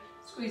ready,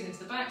 squeeze into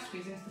the back,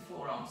 squeeze into the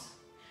forearms.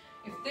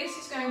 If this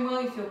is going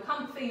well, you feel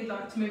comfy, you'd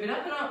like to move it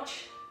up a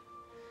notch.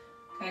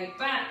 Okay,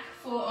 back,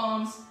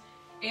 forearms,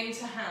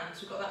 into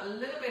hands. We've got that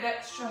little bit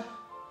extra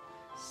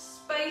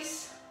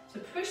space to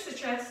push the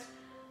chest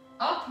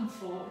up and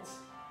forwards.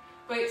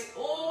 But it's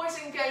always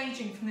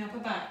engaging from the upper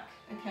back.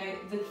 Okay,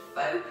 the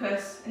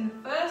focus in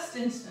the first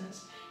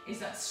instance is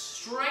that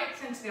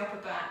strength into the upper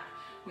back.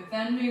 We're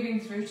then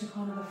moving through to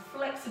kind of the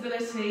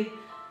flexibility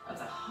of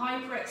the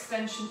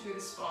hyperextension through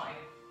the spine.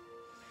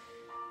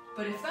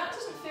 But if that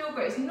doesn't feel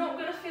great, it's not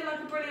going to feel like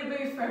a brilliant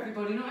move for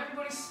everybody. Not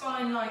everybody's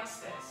spine likes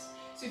this.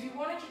 So if you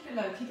want to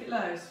keep it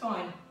low, it's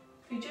fine.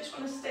 If you just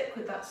want to stick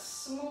with that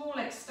small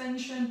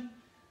extension,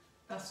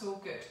 that's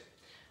all good.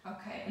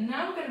 Okay, and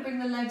now we're going to bring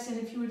the legs in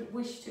if you would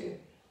wish to.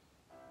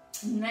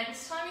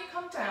 Next time you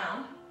come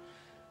down,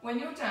 when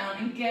you're down,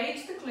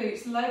 engage the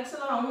glutes, legs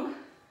along,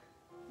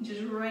 and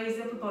just raise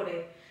the upper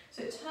body.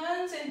 So it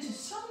turns into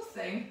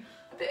something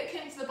a bit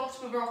akin to the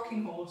bottom of a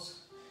rocking horse.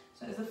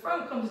 So as the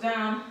front comes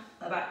down,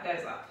 the back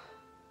goes up.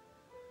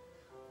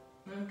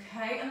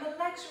 Okay, and the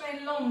legs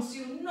remain long, so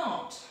you're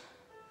not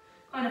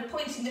kind of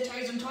pointing the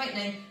toes and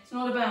tightening. It's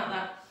not about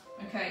that.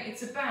 Okay,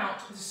 it's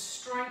about the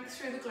strength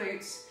through the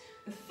glutes.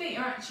 The feet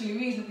are actually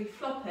reasonably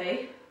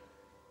floppy,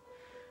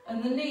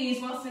 and the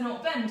knees, whilst they're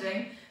not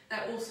bending,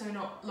 they're also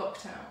not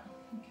locked out.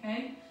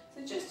 Okay,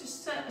 so just to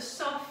set a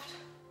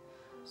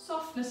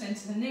softness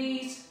into the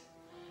knees.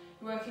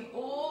 You're working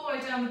all the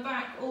way down the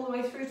back, all the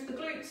way through to the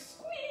glutes.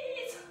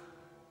 Squeeze.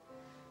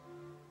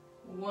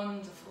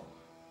 Wonderful.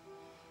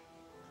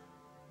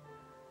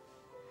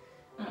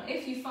 Now,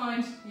 if you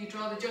find you'd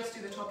rather just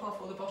do the top half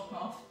or the bottom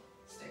half,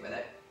 stay with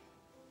it.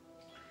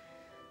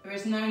 There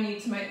is no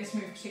need to make this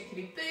move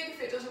particularly big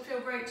if it doesn't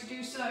feel great to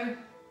do so.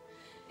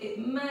 It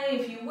may,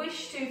 if you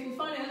wish to, if you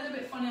find it a little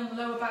bit funny on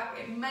the lower back,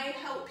 it may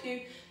help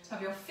you to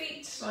have your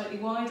feet slightly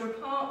wider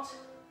apart.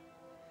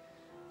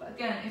 But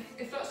again,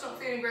 if that's not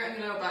feeling great on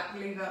your lower back,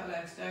 leave out the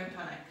legs, don't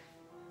panic.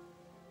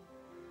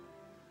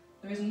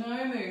 There is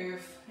no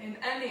move in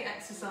any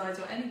exercise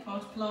or any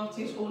part of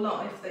Pilates or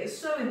life that is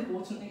so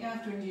important that you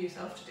have to endure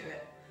yourself to do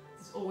it.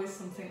 There's always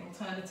something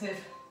alternative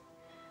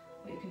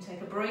where you can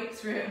take a break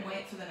through it and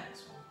wait for the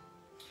next one.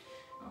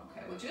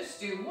 Okay, we'll just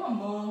do one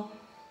more.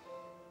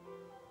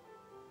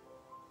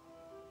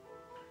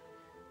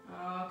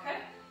 Okay.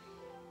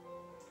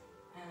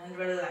 And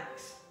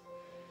relax.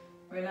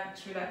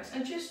 Relax, relax.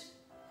 And just,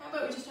 how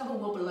about we just have a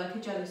wobble like a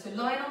jelly? So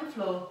lying on the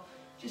floor,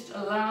 just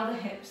allow the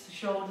hips, the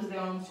shoulders, the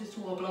arms just to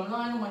wobble. I'm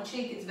lying on my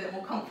cheek, it's a bit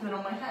more comfy than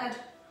on my head.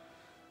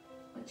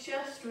 But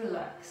just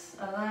relax.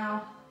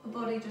 Allow the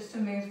body just to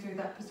move through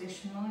that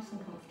position nice and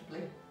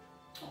comfortably.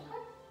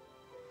 Okay.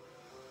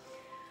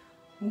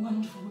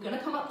 Wonderful. We're going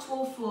to come up to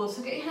all fours.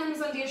 So get your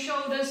hands under your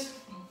shoulders,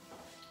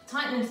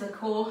 tighten into the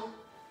core,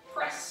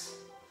 press,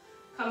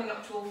 coming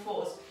up to all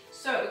fours.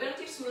 So we're going to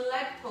do some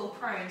leg pull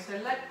prone. So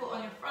leg pull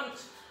on your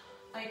front,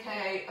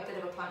 aka a bit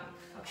of a plank.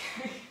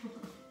 Okay.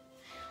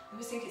 I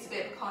always think it's a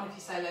bit of a con if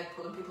you say leg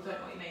pull and people don't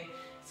know what you mean.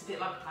 It's a bit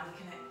like a plank,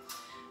 isn't it?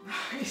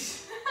 Right.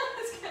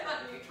 Let's get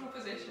that neutral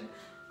position.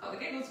 Got the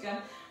giggles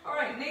again. All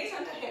right, knees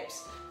under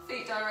hips,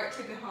 feet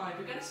directly behind.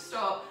 We're going to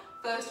start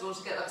first of all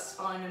to get that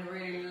spine in a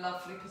really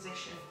lovely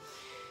position.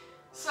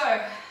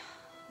 So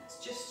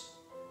let's just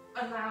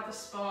allow the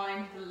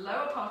spine, the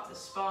lower part of the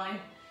spine,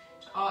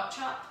 to arch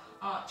up,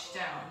 arch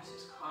down. So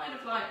it's kind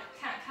of like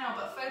cat-cow,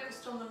 but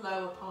focused on the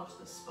lower part of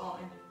the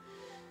spine.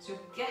 So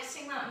you're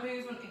getting that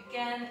movement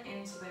again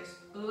into those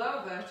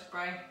lower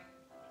vertebrae,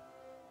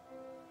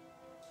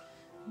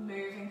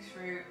 moving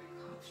through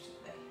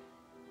comfortably.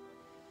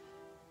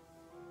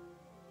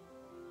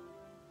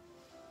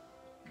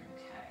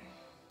 Okay,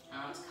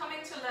 and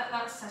coming to let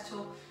that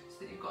settle so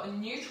that you've got a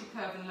neutral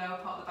curve in the lower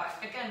part of the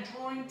back. Again,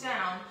 drawing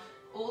down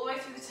all the way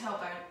through the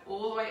tailbone,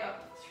 all the way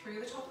up through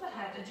the top of the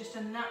head, and just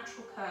a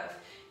natural curve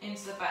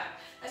into the back.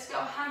 Let's get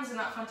our hands in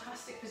that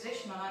fantastic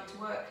position I like to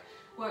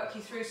work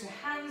you through. So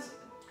hands,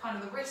 kind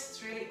of the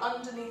wrists really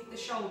underneath the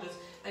shoulders.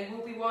 They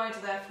will be wider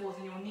therefore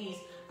than your knees,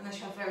 unless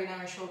you have very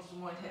narrow shoulders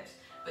and wide hips.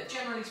 But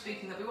generally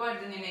speaking, they'll be wider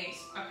than your knees.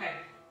 Okay.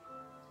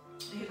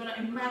 You're going to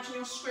imagine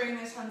you're screwing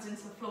those hands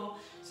into the floor.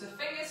 So the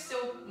fingers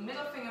still,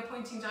 middle finger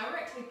pointing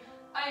directly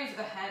over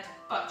the head,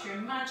 but you're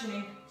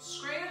imagining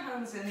screwing the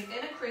hands in, the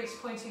inner crease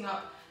pointing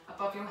up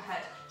above your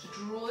head to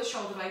draw the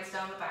shoulder blades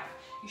down the back.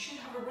 You should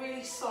have a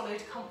really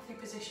solid, comfy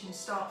position to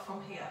start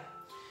from here.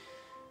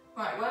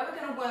 Right, where we're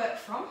going to work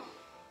from,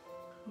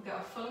 we'll get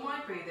our full and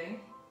wide breathing.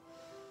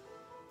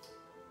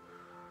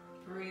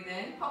 Breathe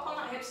in, pop on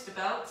that hipster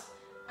belt.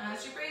 And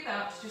as you breathe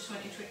out, I just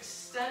want you to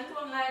extend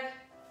one leg,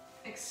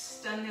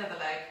 extend the other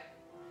leg,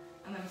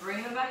 and then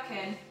bring them back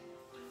in,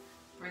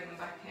 bring them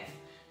back in.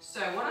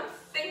 So what I'm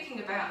thinking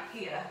about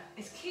here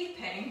is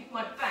keeping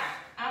my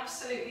back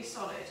absolutely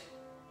solid.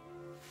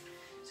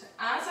 So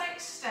as I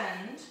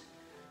extend,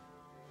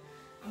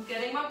 I'm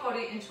getting my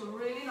body into a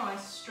really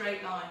nice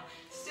straight line.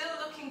 Still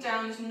looking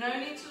down, there's no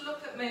need to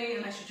look at me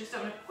unless you're just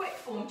having a quick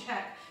form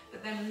check,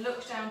 but then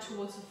look down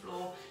towards the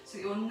floor so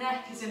that your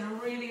neck is in a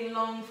really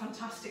long,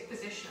 fantastic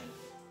position.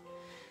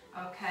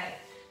 Okay,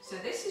 so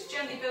this is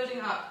gently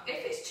building up.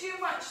 If it's too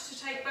much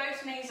to take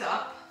both knees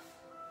up,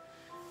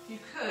 you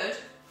could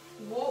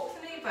walk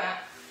the knee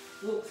back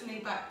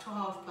to a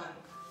half plank,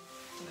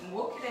 and then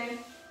walk it in.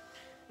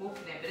 But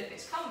if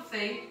it's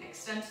comfy,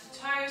 extend to the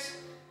toes.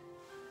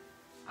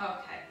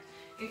 Okay,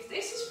 if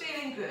this is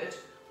feeling good,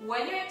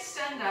 when you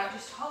extend out,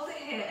 just hold it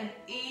here and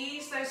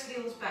ease those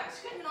heels back.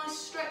 So get a nice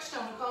stretch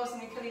down the calves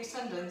and the Achilles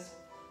tendons.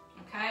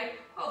 Okay,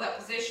 hold that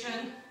position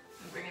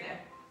and bring it in.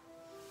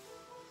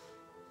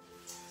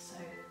 So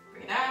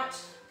bring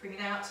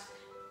it out,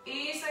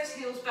 ease those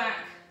heels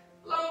back,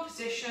 long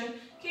position,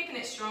 keeping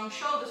it strong,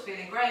 shoulders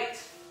feeling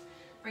great.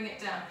 Bring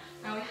it down.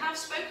 Now we have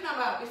spoken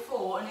about it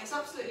before, and it's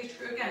absolutely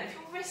true again. If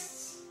your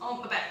wrists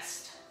aren't the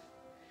best,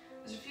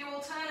 there's a few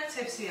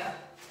alternatives here.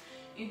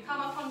 You can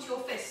come up onto your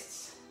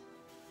fists,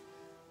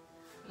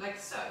 like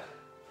so.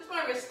 Because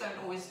my wrists don't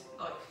always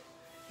like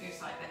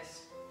moves like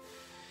this.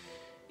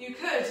 You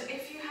could,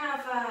 if you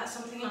have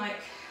something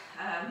like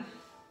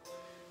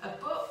a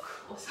book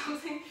or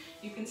something,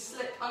 you can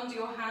slip under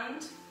your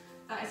hand.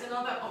 That is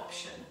another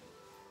option.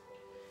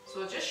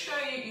 So I'll just show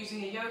you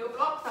using a yoga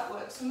block. That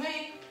works for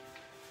me.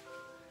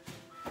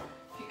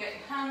 If you get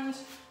your hand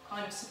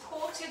kind of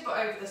supported but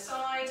over the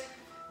side,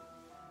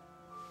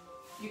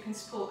 you can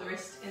support the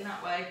wrist in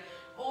that way.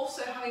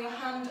 Also, having your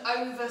hand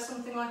over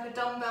something like a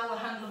dumbbell, the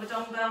handle of a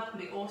dumbbell can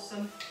be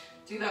awesome.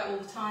 Do that all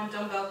the time,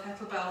 dumbbell,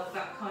 kettlebell,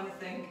 that kind of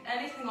thing.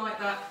 Anything like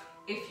that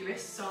if your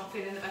wrists aren't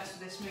feeling the best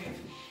with this move.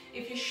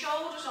 If your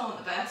shoulders aren't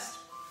the best,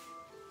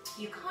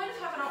 you kind of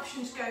have an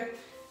option to go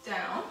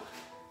down,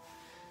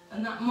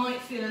 and that might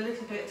feel a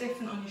little bit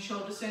different on your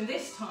shoulders. So in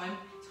this time,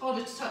 it's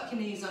harder to tuck your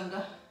knees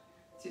under,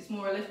 so it's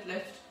more a lift,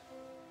 lift,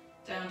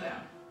 down,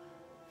 down.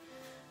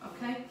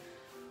 Okay?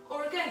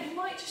 Or again, you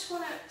might just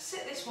want to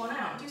sit this one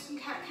out and do some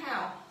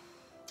cat-cow,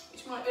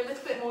 which might be a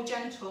little bit more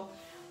gentle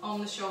on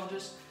the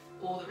shoulders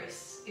or the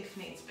wrists if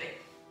needs be.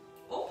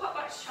 Or pop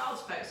back to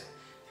child's pose.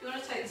 If you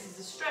want to take this as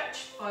a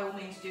stretch, by all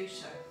means do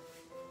so.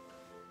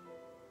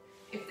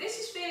 If this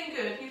is feeling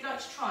good, you'd like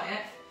to try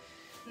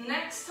it,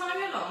 next time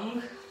you're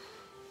long,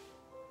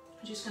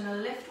 I'm just going to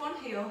lift one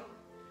heel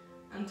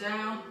and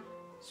down,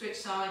 switch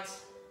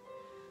sides,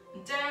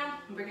 and down,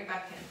 and bring it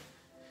back in.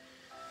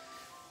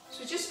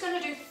 So we're just going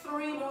to do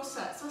 3 more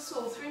sets, that's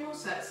all, 3 more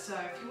sets. So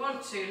if you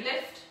want to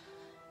lift,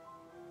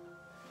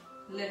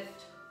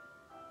 lift,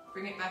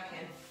 bring it back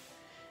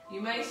in.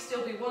 You may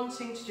still be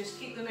wanting to just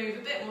keep the move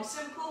a bit more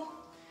simple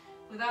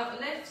without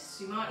the lifts.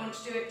 You might want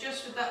to do it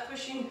just with that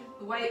pushing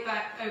the weight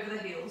back over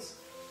the heels.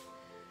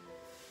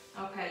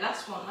 Okay,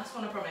 last one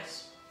I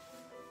promise.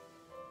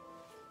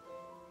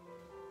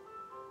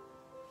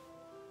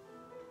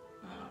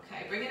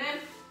 Okay, bring it in.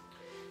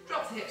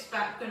 Drop the hips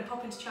back. We're going to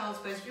pop into child's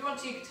pose. If you want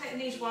to, you can take the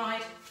knees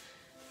wide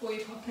before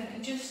you pop in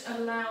and just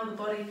allow the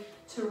body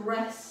to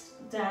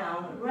rest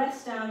down.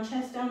 Rest down,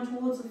 chest down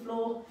towards the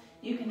floor.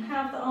 You can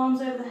have the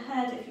arms over the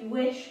head if you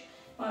wish. You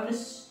might want to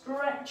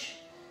stretch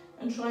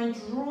and try and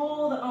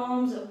draw the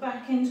arms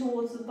back in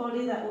towards the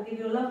body. That will give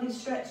you a lovely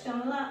stretch down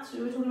the lats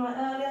we were talking about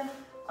earlier.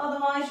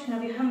 Otherwise, you can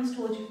have your hands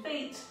towards your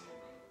feet.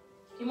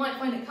 You might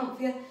find it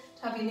comfier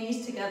to have your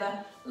knees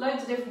together.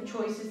 Loads of different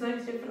choices,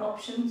 loads of different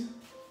options.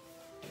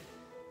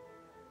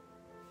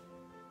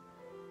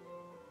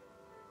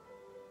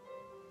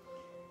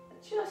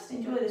 Just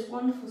enjoy this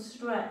wonderful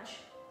stretch.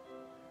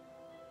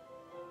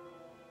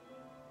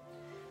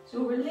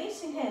 So we're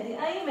releasing here.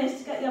 The aim is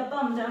to get your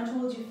bum down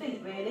towards your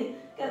feet, really.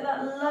 Get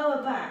that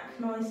lower back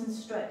nice and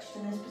stretched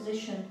in this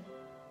position.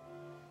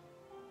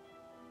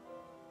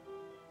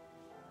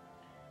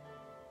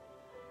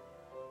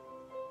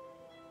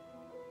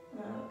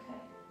 Okay.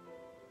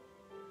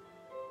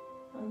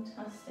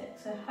 Fantastic.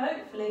 So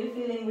hopefully you're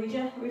feeling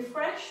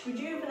refreshed,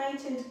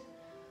 rejuvenated,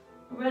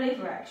 ready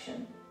for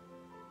action.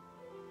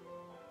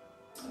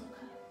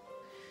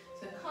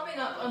 So coming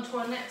up onto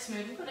our next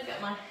move, I'm going to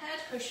get my head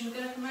cushion, we're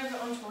going to come over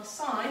onto our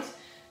side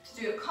to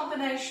do a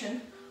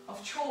combination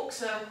of chalk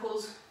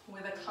circles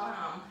with a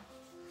clam.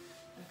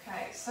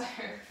 Okay, so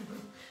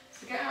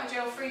get out a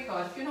gel-free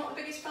card. If you're not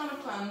the biggest fan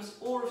of clams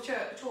or of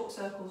chalk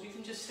circles, you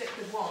can just stick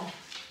with one.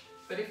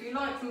 But if you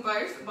like them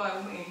both, by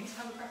all means,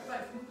 have a crack at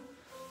both of them.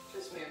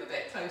 Just move a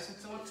bit closer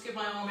because I want to give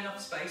my arm enough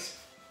space.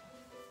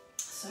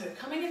 So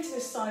coming into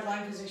this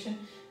sideline position,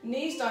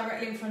 knees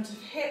directly in front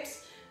of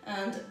hips,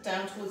 and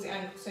down towards the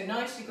ankle. So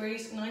 90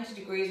 degrees, 90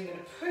 degrees. I'm going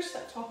to push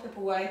that top hip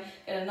away,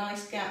 get a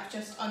nice gap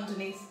just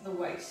underneath the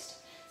waist.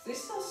 So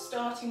this is our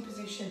starting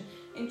position.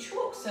 In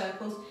chalk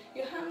circles,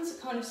 your hands are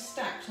kind of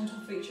stacked on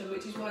top of each other,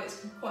 which is why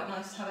it's quite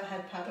nice to have a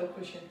head pad or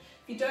cushion.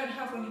 If you don't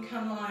have one, you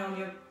can lie on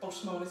your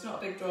bottom arm. It's not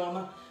a big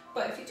drama.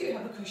 But if you do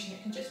have a cushion,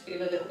 it can just feel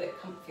a little bit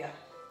comfier.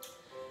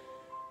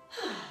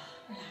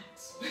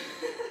 Relax.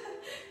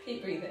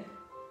 Keep breathing.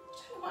 I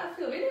don't know why I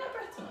feel really out of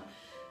breath tonight.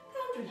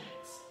 And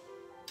relax.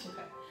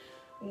 Okay.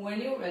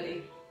 When you're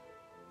ready,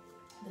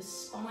 the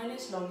spine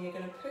is long. You're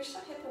going to push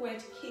that hip away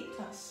to keep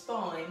that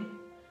spine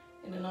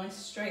in a nice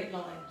straight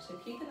line. So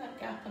keeping that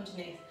gap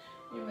underneath.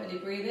 When you're ready,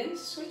 breathe in,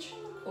 switch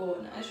on the core,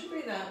 and as you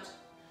breathe out,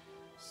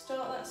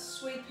 start that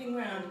sweeping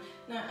round.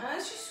 Now,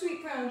 as you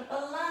sweep round,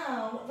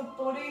 allow the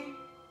body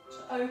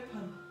to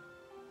open.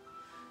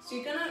 So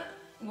you're going to,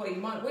 well, you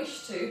might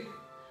wish to,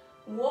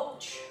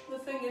 watch the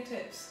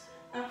fingertips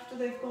after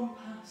they've gone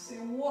past. So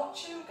you're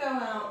watching them go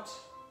out,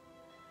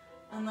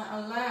 and that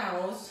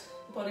allows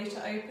the body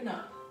to open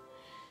up.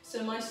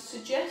 So my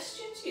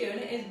suggestion to you, and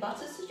it is but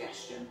a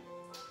suggestion,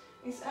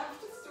 is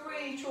after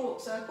 3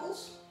 chalk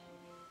circles,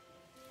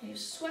 you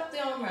swept the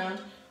arm round,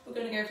 we're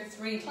going to go for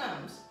 3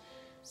 clams.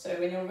 So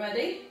when you're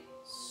ready,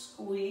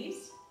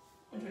 squeeze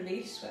and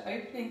release. We're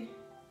opening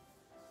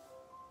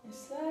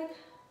this leg,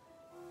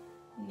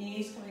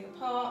 knees coming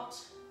apart,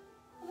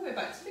 and then we're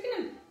back to the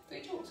beginning,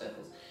 3 chalk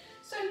circles.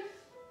 So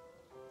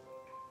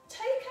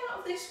take out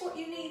of this what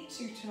you need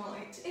to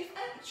tonight. If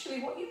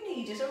actually what you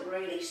need is a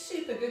really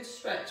super good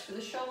stretch for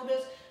the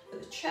shoulders, for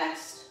the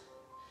chest,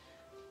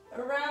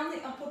 around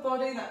the upper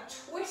body, that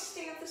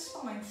twisting of the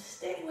spine,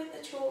 stick with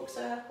the chalk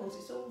circles,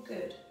 it's all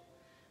good.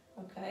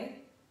 Okay?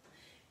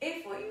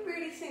 If what you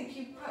really think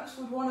you perhaps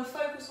would want to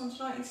focus on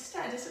tonight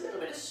instead is a little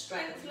bit of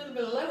strength, a little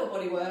bit of lower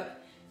body work,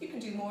 you can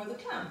do more of the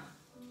clam.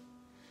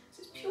 So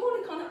it's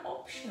purely kind of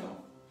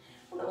optional.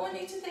 What I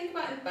want you to think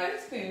about in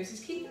both moves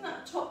is keeping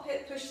that top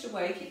hip pushed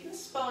away, keeping the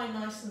spine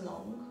nice and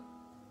long,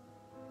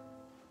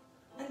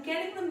 and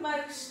getting the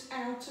most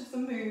out of the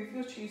move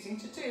you're choosing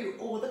to do,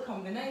 or the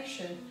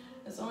combination,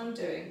 as I'm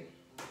doing.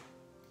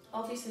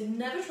 Obviously,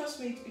 never trust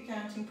me to be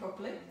counting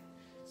properly,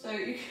 so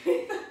you can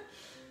either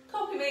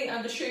copy me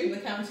and assume the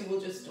counting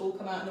will just all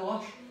come out in the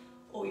wash,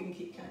 or you can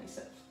keep counting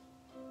yourself.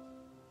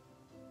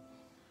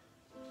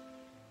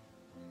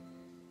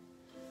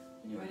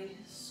 When you're ready,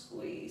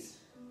 squeeze.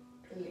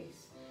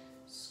 Release,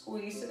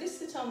 squeeze. So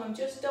this is the time I'm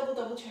just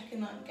double checking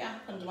that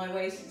gap under my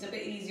waist. It's a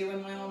bit easier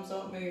when my arms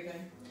aren't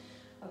moving.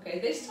 Okay,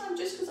 this time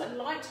just because I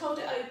like to hold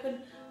it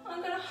open,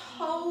 I'm going to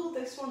hold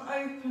this one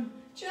open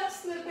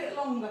just a little bit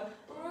longer.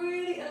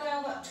 Really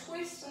allow that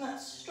twist and that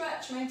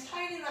stretch,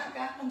 maintaining that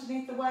gap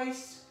underneath the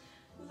waist,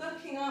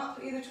 looking up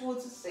either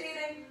towards the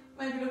ceiling,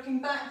 maybe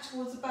looking back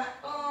towards the back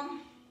arm,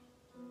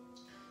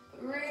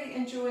 but really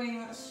enjoying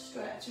that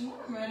stretch. And when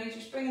I'm ready,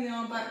 just bringing the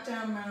arm back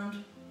down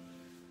round.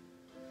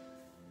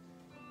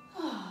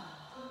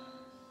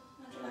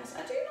 Relax.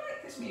 I do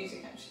like this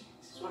music actually.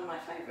 This is one of my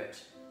favourite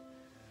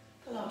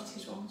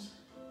Pilates ones.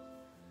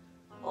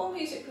 All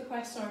music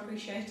requests are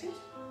appreciated.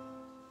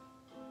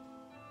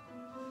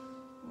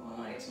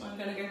 Right, and I'm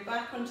going to go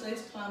back onto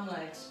those clam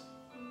legs.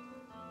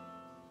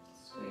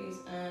 Squeeze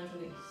and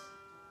release.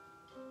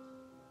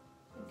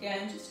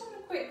 Again, just having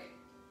a quick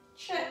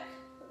check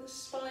that the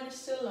spine is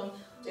still long.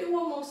 Do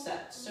one more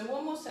set. So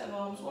one more set of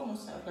arms, one more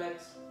set of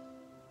legs.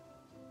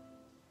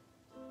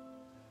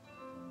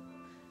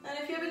 And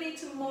if you ever need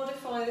to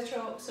modify the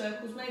chalk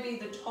circles, maybe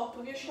the top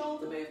of your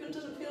shoulder movement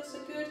doesn't feel so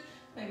good,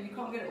 maybe you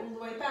can't get it all the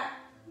way back,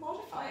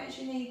 modify it as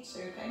you need to,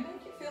 okay?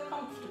 Make it feel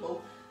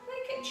comfortable.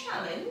 Make it a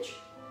challenge,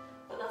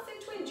 but nothing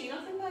twingy,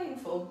 nothing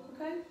painful,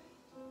 okay?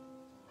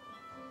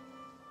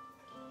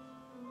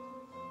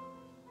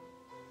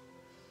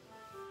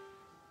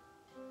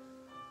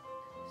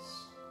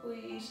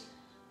 Squeeze,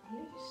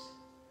 release.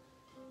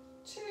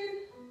 2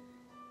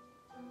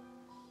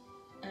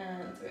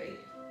 and 3.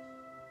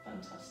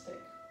 Fantastic.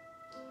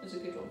 It was a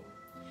good one.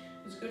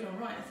 It was a good one.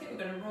 Right, I think we're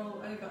going to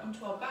roll over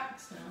onto our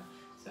backs now.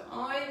 So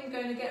I'm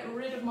going to get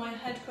rid of my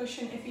head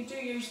cushion. If you do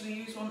usually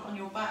use one on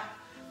your back,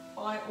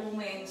 by all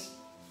means,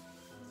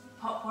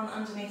 pop one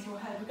underneath your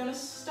head. We're going to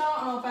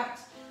start on our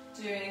backs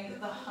doing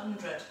the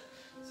 100.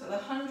 So the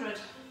 100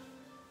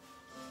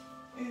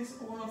 is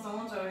one of the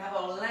ones where we have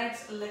our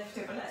legs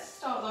lifted. But let's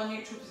start with our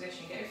neutral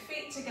position. Get your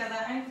feet together,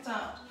 ankles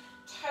out,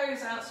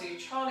 toes out. So you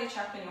Charlie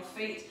Chaplin your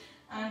feet.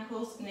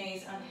 Ankles,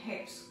 knees and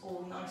hips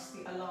all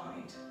nicely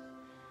aligned.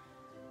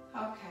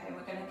 Okay,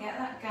 we're going to get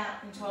that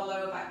gap into our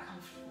lower back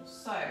comfortable.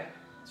 So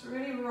let's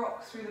really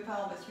rock through the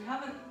pelvis. We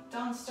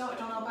haven't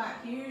started on our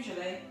back.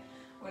 Usually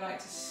we like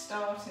to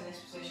start in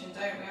this position,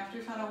 don't we? After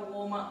we've had our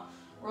warm up,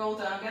 roll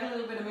down, get a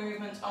little bit of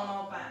movement on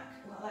our back.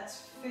 Well,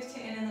 let's fit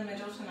it in the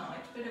middle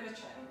tonight. Bit of a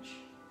change.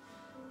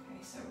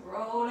 Okay, so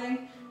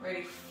rolling,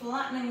 really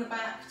flattening the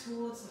back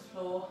towards the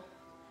floor,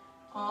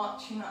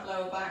 arching that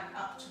lower back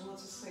up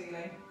towards the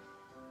ceiling.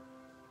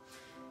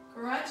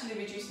 Gradually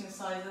reducing the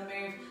size of the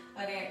move,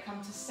 letting it come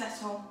to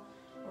settle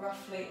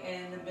roughly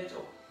in the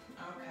middle.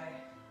 Okay,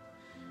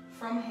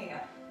 from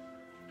here,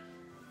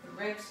 the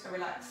ribs are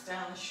relaxed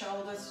down, the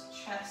shoulders,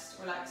 chest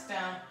relaxed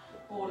down,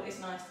 all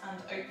is nice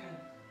and open.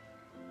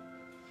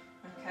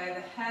 Okay,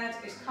 the head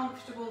is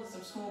comfortable, there's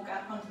a small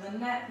gap under the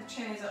neck, the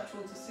chin is up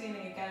towards the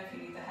ceiling. Again, if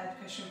you need the head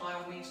cushion, by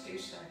all means do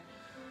so.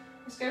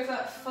 Let's go for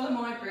that full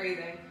my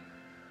breathing.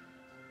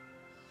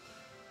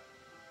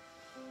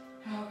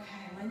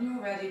 Okay, when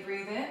you're ready,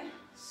 breathe in,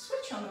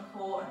 switch on the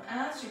core, and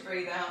as you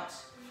breathe out,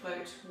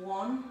 float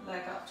one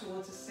leg up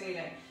towards the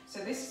ceiling.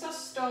 So this is our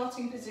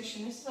starting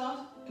position. This is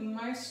our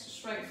most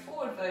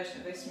straightforward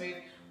version of this move.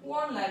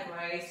 One leg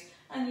raised,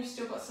 and you've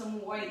still got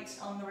some weight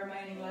on the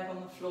remaining leg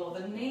on the floor.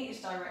 The knee is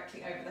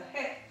directly over the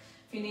hip.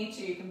 If you need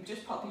to, you can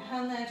just pop your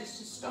hand there just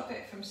to stop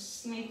it from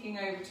sneaking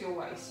over to your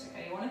waist.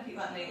 Okay, you want to keep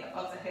that knee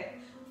above the hip.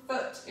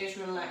 Foot is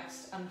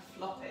relaxed and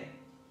floppy.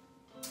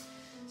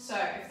 So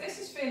if this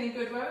is feeling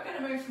good, where we're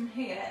going to move from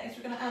here is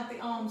we're going to add the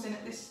arms in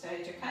at this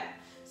stage, okay?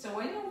 So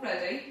when you're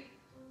ready,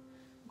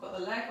 we've got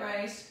the leg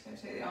raised, go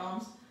to the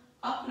arms,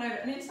 up and over,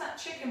 and into that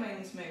chicken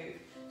wings move.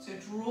 So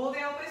draw the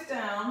elbows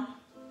down,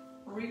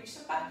 reach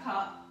them back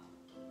up,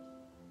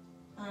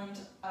 and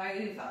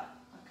over.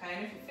 Okay,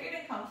 and if you're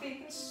feeling comfy, you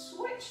can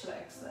switch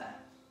legs there.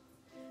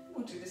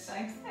 We'll do the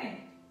same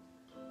thing.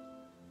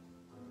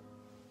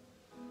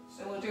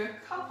 So we'll do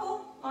a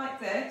couple like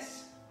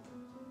this,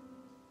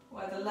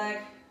 where the leg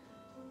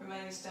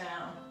remains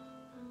down.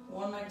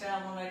 One leg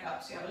down, one leg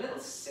up. So you have a little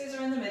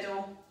scissor in the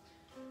middle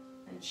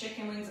and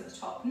chicken wings at the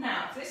top.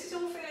 Now, if this is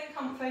all feeling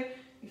comfy,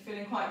 you're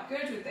feeling quite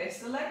good with this,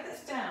 the leg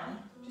that's down,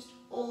 just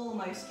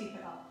almost keep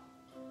it up.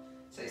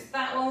 So it's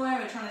that one where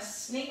we're trying to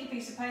sneak a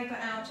piece of paper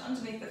out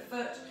underneath the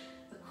foot.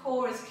 The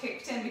core is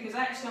kicked in because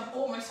actually I'm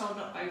almost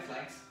holding up both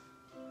legs.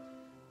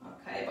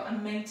 Okay, but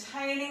I'm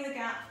maintaining the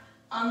gap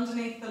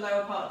underneath the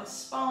lower part of the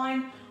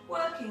spine,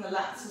 working the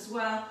lats as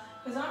well,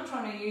 because I'm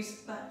trying to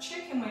use that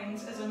chicken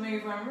wings as a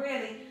move where I'm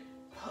really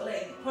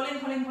pulling.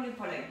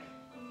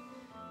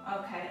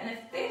 Okay, and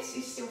if this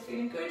is still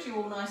feeling good, you're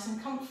all nice and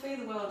comfy,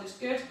 the world is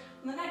good,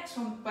 and the next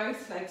one,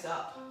 both legs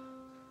up.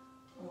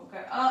 And we'll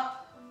go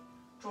up,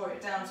 draw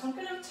it down. So I'm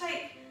going to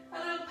take a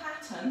little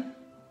pattern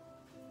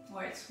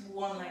where it's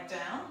one leg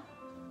down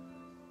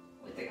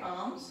with the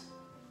arms,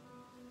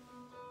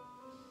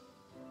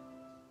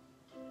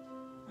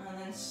 and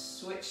then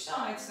switch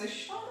sides. So the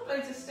shoulder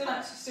blades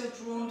are still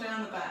drawn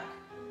down the back.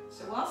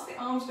 So whilst the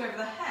arms go over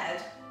the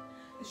head,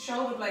 the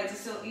shoulder blades are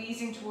still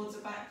easing towards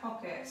the back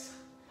pockets.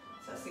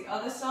 So that's the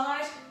other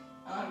side,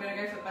 and I'm going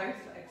to go for both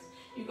legs.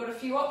 You've got a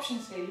few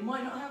options here. You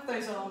might not have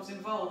those arms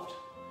involved.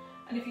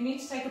 And if you need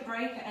to take a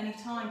break at any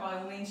time, by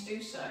all means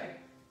do so.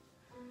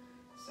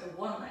 So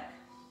one leg.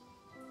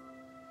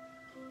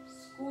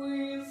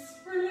 Squeeze,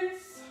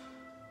 release.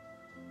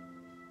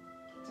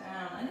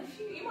 Down. And if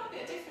you might be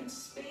at a different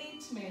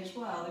speed to me as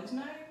well. There's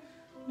no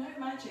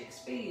magic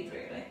speed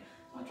really.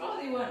 I'd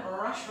rather you weren't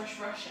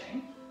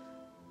rushing.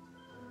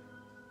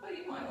 But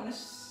you might want to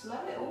slow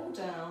it all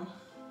down.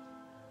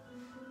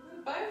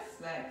 And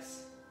both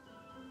legs.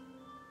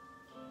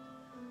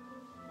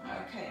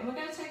 Okay, and we're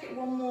going to take it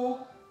one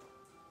more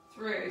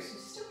through. So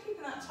still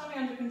keeping that tummy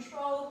under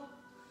control.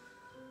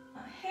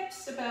 That hip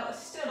belt is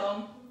still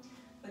on.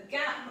 The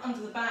gap under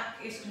the back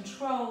is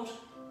controlled.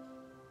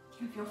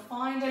 If you're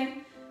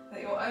finding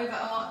that you're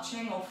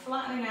overarching or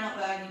flattening out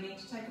there, you need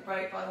to take a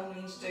break, by all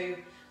means do.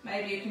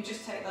 Maybe you can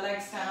just take the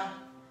legs down,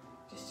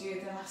 just do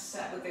the last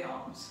set with the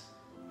arms.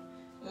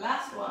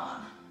 Last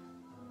one.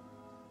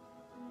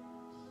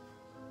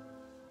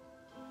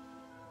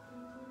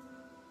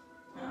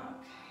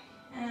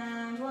 Okay,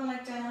 and one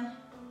leg down,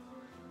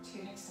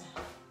 two legs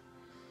down.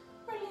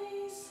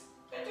 Release.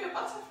 We're going to do a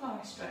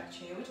butterfly stretch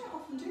here. We don't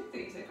often do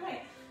these, they're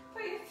great.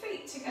 Put your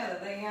feet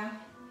together. You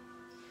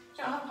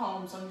don't have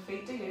palms on your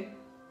feet, do you?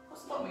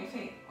 What's the bottom of your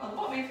feet? Well, the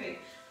bottom of your feet.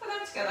 Put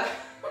them together.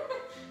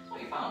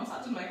 Not your palms, that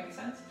doesn't make any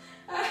sense.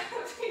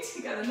 Feet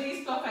together,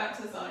 knees flop out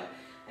to the side.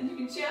 And you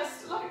can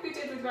just, like we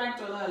did with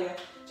ragdoll earlier,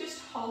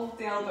 just hold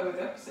the elbow with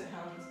the opposite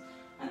hand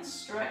and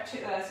stretch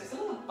it there. So it's a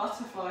little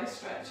butterfly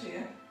stretch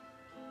here.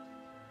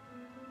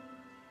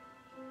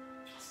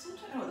 I still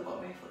don't know what the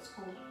bottom of your foot's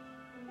called. I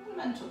have a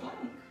mental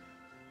blank.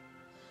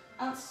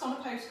 Answers on a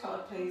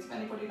postcard, please, if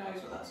anybody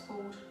knows what that's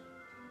called.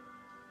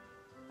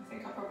 I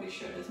think I probably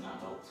should as an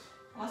adult.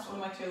 I'll ask one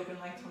of my children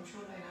later, I'm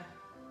sure they know.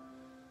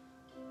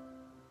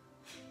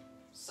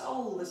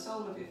 Sole, the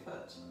sole of your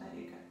foot. There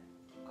you go.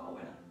 Got a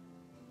winner.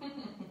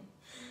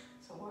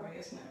 It's a worry,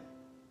 isn't it?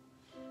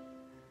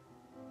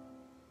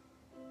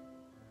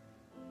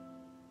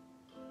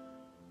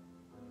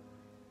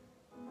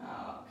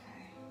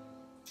 Okay.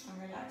 And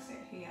relax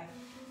it here.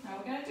 Now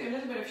we're going to do a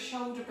little bit of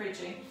shoulder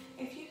bridging.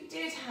 If you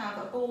did have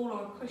a ball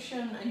or a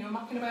cushion and you were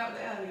mucking about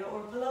with it earlier,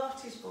 or a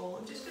Pilates ball,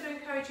 I'm just going to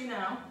encourage you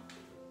now.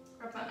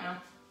 Grab that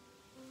now.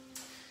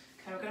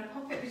 Okay, we're going to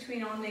pop it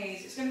between our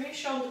knees. It's going to be a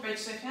shoulder bridge,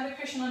 so if you had a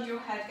cushion under your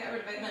head, get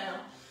rid of it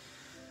now.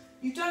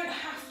 You don't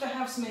have to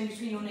have some in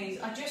between your knees.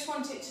 I just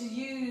want it to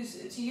use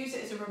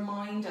it as a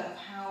reminder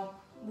of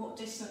what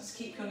distance to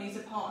keep your knees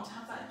apart, and to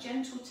have that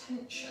gentle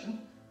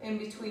tension in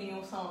between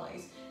your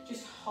thighs,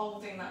 just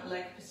holding that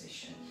leg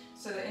position.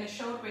 So that in a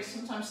shoulder bridge,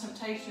 sometimes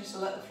temptation is to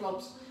let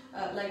the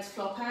legs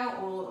flop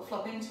out or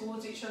flop in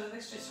towards each other.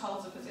 This just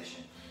holds a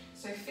position.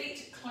 So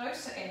feet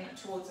closer in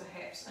towards the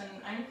hips, and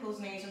ankles,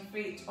 knees and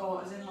feet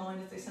are as in line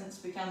as they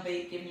sensibly can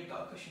be, given you've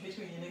got a cushion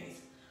between your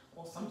knees,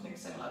 or something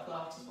similar.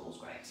 Pilates ball's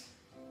great.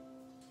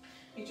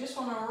 You just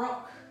want to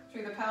rock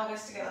through the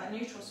pelvis to get that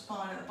neutral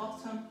spine at the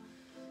bottom.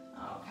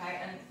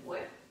 Okay, and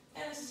we're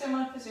in a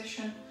similar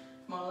position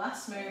from our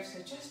last move, so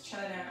just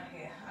chilling out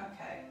here.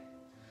 Okay,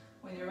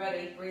 when you're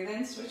ready, breathe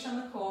in, switch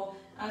on the core.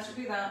 As you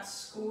breathe out,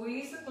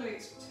 squeeze the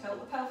glutes, tilt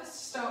the pelvis to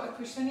start with,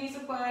 push the knees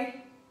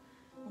away.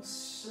 We'll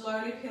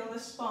slowly peel the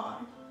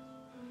spine.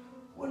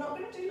 We're not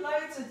going to do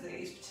loads of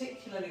these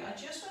particularly. I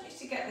just want you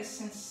to get this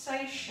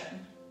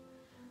sensation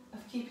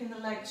of keeping the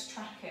legs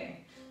tracking.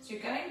 So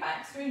you're going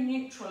back through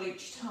neutral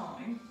each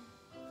time.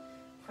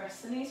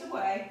 Press the knees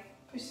away,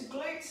 push the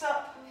glutes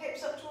up,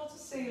 hips up towards the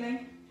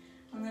ceiling,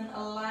 and then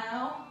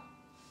allow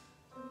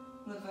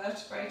the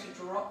vertebrae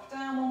to drop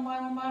down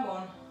one by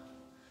one,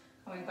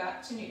 coming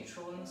back to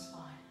neutral in the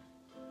spine.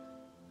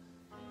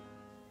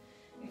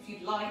 If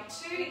you'd like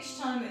to, each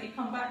time that you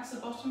come back to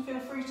the bottom, feel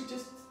free to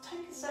just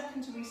take a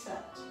second to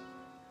reset.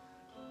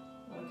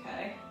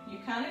 Okay, you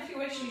can, if you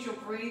wish, use your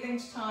breathing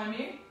to time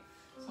you.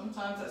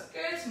 Sometimes that's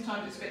good,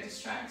 sometimes it's a bit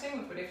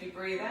distracting, but if you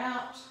breathe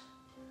out,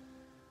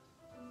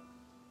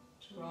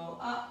 to roll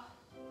up,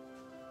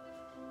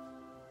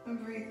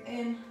 and breathe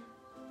in,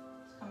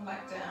 to come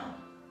back down.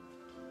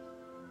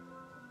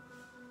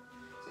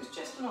 So it's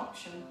just an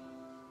option.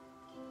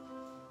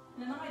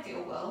 In an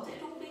ideal world,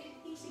 it'd all be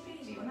easy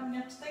peasy, we wouldn't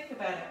have to think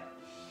about it.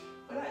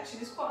 But actually,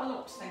 there's quite a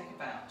lot to think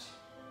about.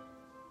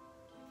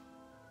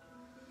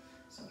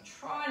 So I'm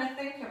trying to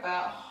think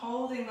about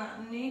holding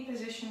that knee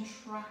position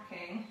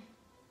tracking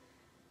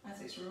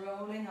as it's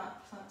rolling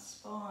up that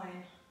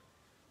spine.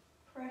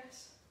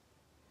 Press.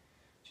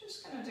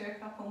 Just going to do a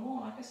couple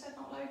more. Like I said,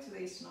 not loads of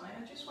these tonight.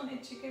 I just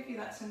wanted to give you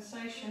that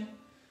sensation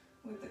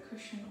with the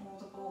cushion or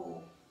the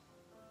ball.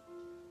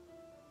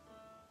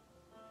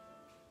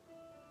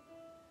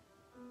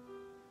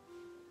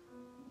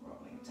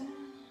 Rolling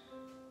down.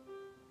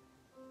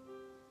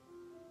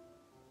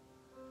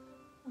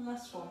 And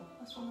last one.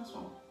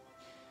 So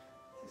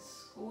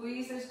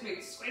squeeze those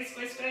glutes.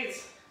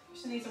 Squeeze.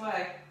 Push the knees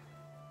away.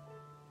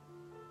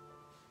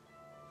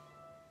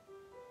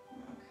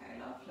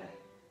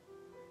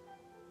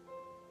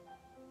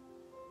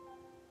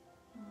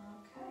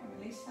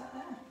 That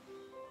there.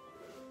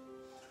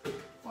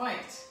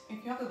 Right, if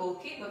you have the ball,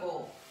 keep the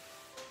ball.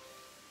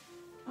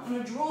 I'm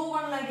going to draw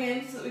one leg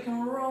in so that we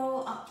can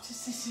roll up to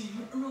sitting.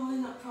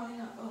 Rolling up.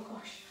 Oh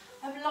gosh.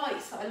 I have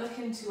lights that I look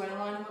into when I'm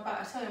lying on my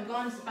back. I tell you, I'm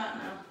blind as a bat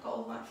now. I've got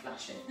all that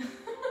flashing.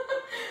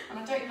 And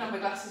I don't even have my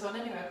glasses on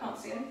anyway, I can't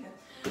see anything.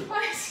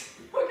 Right,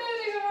 we're going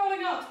to do some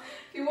rolling up.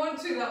 If you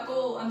want to, that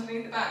ball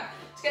underneath the back.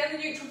 To get in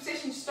the neutral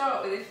position to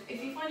start with,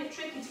 if you find it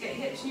tricky to get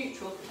your hips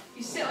neutral,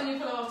 you sit on your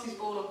Pilates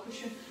ball or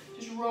cushion,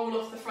 just roll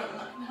off the front, and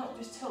that can help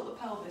just tilt the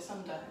pelvis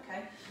under,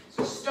 okay?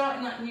 So start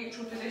in that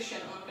neutral position,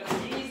 and I'm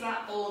going to ease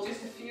that ball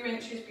just a few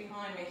inches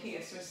behind me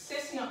here. So we're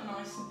sitting up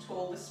nice and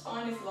tall, the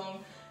spine is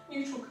long,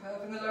 neutral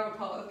curve in the lower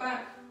part of the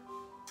back.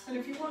 And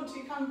if you want to,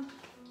 you can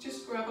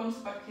just grab onto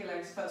the back of your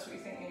legs if that's what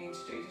you think you need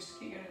to do, just to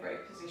keep you in a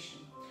great position.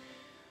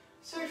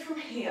 So from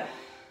here,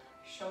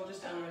 shoulders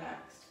down,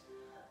 relaxed.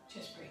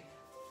 Just breathe.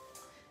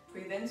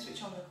 Breathe in,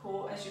 switch on the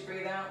core as you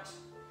breathe out.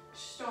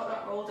 Start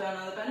that roll down.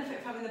 Now the benefit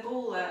of having the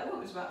ball there, oh,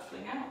 it was about to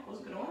fling out,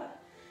 wasn't going to work.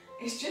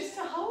 It's just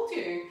to hold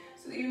you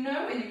so that you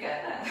know when you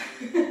get there.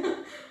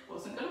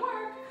 Wasn't going to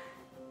work.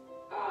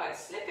 Oh,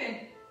 it's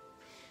slipping.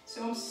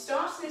 So I'm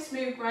starting this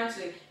move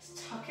gradually.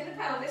 Just tuck in the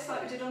pelvis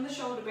like we did on the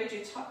shoulder bridge.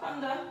 You tuck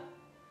under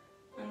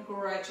and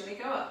gradually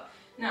go up.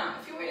 Now,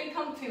 if you're really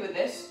comfy with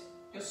this,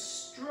 you're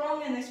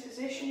strong in this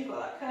position, you've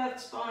got that curved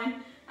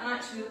spine, and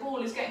actually the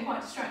ball is getting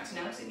quite distracting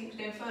now because it keeps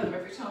going further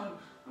every time.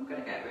 I'm going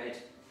to get rid.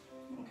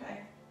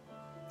 Okay.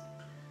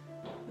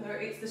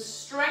 It's the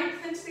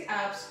strength into the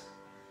abs.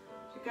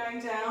 You're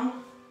going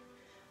down.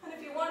 And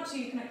if you want to,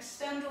 you can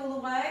extend all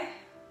the way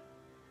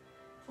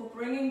for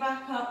bringing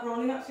back up,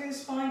 rolling up through the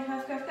spine,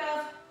 curve, curve,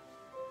 curve.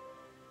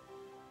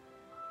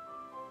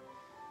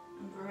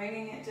 And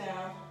bringing it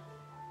down.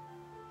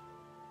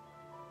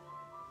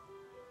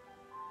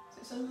 So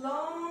it's a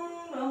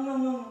long, long,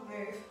 long, long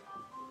move.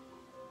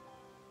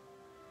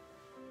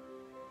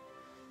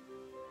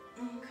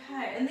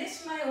 Okay, and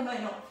this may or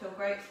may not feel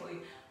great for you.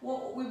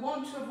 What we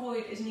want to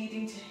avoid is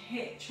needing to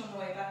hitch on the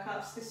way back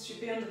up, so this should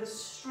be under the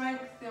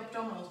strength of the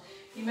abdominals.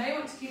 You may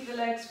want to keep the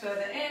legs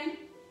further in,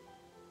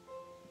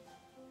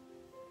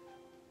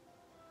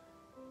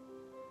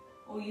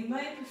 or you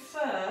may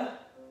prefer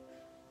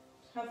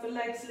to have the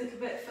legs a little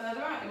bit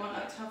further out. You might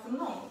like to have them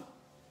long.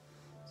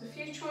 There's a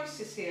few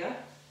choices here.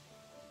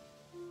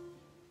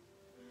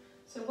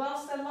 So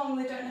whilst they're long,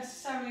 they don't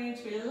necessarily need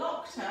to be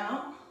locked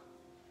out.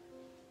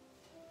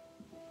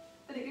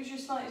 But it gives you a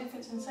slightly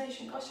different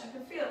sensation. Gosh, I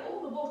can feel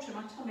all the water in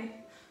my tummy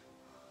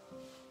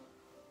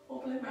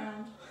wobbling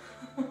around.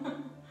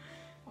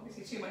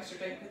 Obviously too much to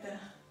drink with there.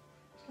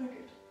 It's no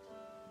good.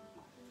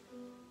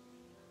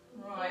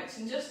 Right,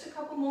 and just a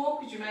couple more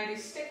because you may be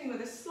sticking with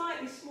a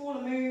slightly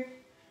smaller move,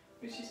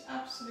 which is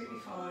absolutely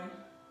fine.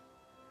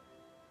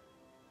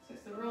 So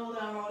it's the roll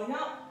down, rolling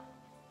up.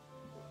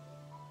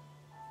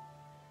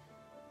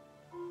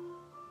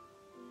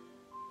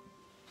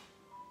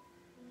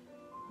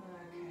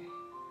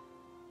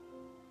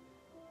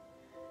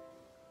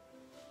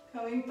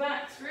 Coming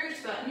back through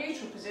to that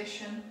neutral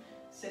position,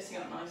 sitting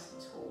up nice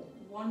and tall.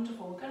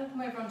 Wonderful. We're going to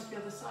come over onto the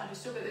other side. We've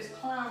still got those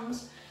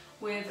clams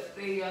with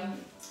the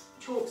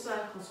chalk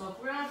circle, so I'll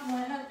grab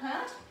my head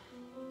pad.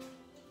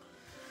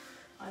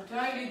 I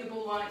don't need the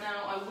ball right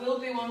now. I will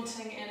be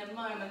wanting in a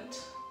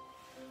moment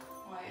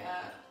my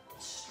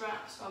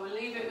strap, so I will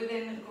leave it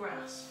within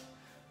grasp.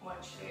 Oh,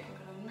 actually, I'm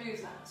going to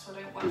move that so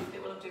I don't waft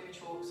it while I'm doing my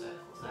chalk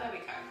circles. There we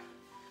go.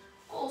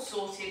 All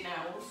sorted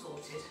now, all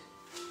sorted.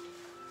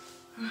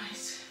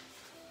 Right.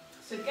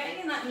 So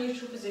getting in that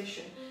neutral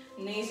position,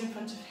 knees in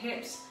front of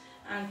hips,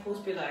 ankles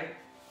below.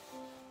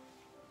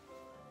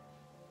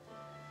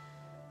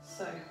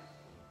 So,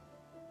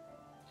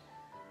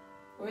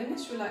 we're in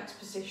this relaxed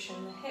position,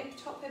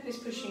 the top hip is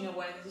pushing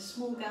away, there's a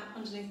small gap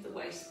underneath the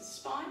waist, the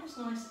spine is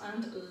nice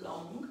and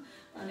long,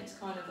 and it's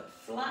kind of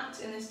flat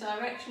in this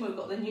direction. We've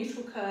got the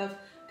neutral curve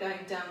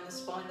going down the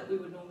spine that we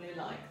would normally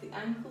like. The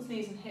ankles,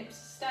 knees and hips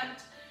are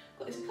stacked.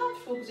 Got this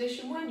comfortable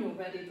position. When you're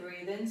ready,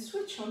 breathe in,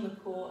 switch on the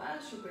core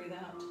as you breathe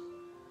out.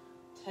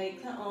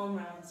 Take that arm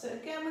round. So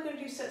again, we're going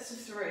to do sets of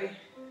 3.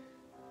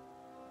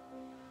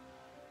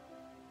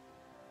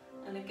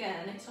 And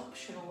again, it's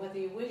optional whether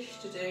you wish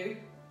to do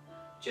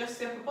just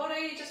the upper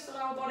body, just the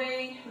lower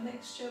body, a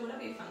mixture,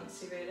 whatever you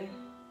fancy really.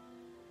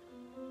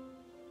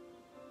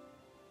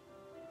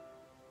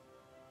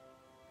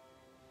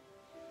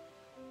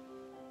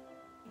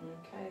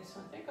 Okay, so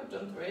I think I've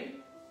done 3,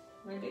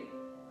 maybe.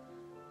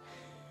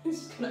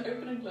 Just going to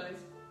open and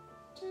close.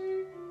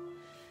 2.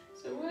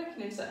 So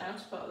working into the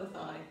outer part of the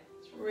thigh.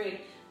 It's really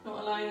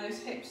not allowing those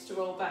hips to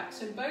roll back.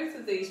 So in both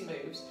of these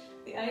moves,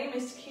 the aim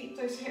is to keep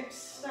those hips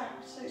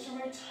stacked. So it's a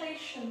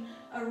rotation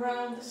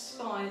around the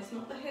spine. It's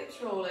not the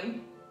hips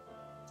rolling.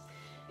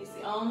 It's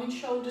the arm and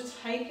shoulder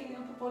taking the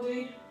upper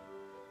body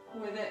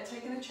with it,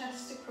 taking the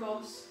chest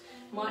across.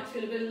 Might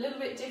feel a little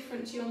bit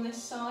different to you on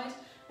this side.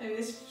 Maybe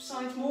this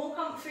side's more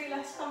comfy,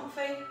 less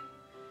comfy.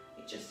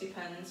 It just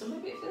depends, or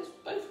maybe it feels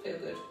both feel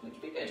good, which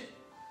would be good.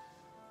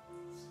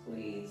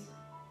 Squeeze,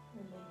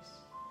 release,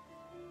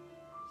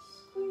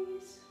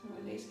 squeeze,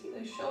 and release. Keep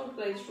those shoulder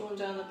blades drawn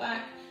down the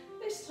back.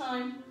 This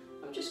time,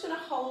 I'm just going to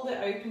hold it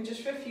open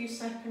just for a few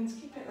seconds.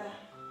 Keep it there.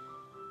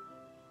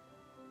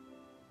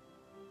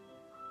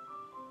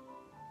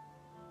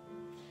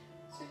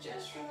 So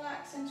just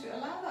relax into it.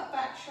 Allow that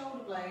back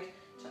shoulder blade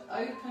to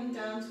open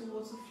down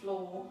towards the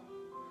floor.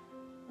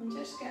 And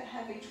just get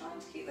heavy, trying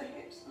to keep the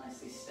hips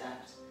nicely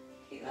stacked.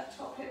 Keep that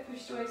top hip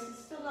pushed away, so there's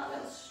still that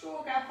little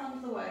straw gap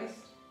under the waist.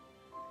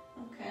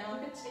 Okay, I'll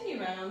continue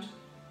round.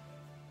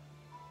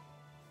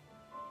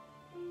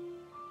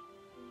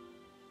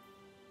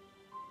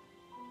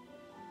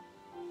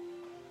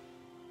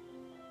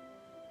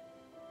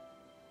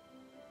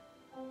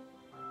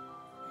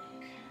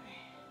 Okay,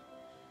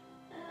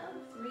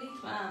 and 3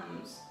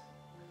 clams,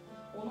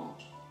 or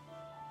not.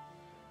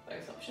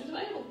 options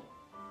available.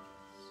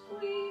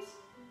 Squeeze.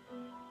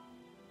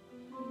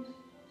 And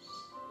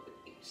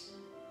squeeze.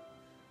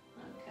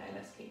 Okay,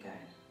 let's keep going.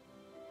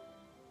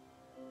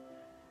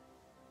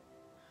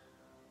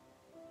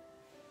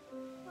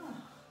 Oh,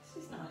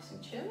 this is nice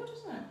and chilled,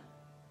 isn't it?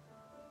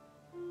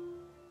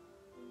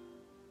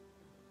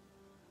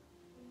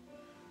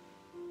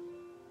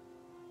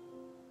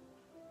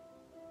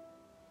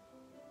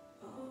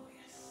 Oh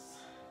yes,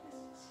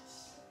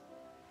 yes.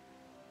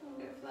 We'll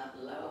go for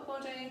that lower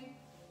body.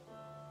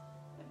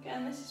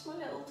 Again, this is my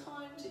little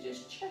time to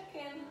just check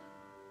in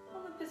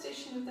on the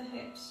position of the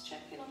hips,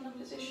 check in on the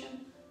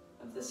position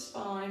of the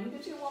spine. We're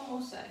going to do one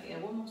more set here,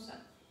 one more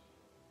set.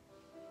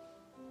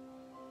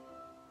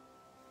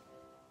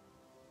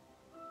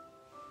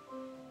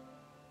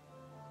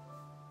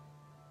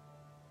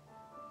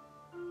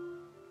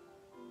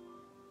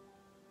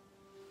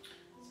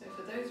 So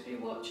for those of you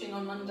watching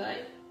on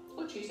Monday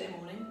or Tuesday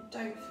morning,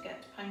 don't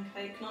forget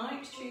pancake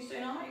night,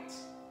 Tuesday night.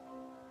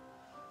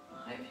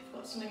 I hope you've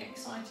got something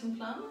exciting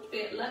planned, be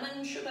it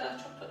lemon, sugar,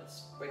 chocolate,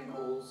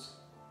 sprinkles,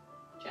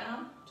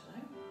 jam, I don't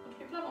know. What do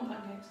people have on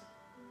pancakes?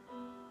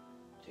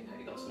 I do hope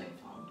you've got something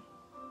fun.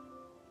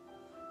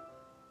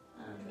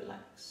 And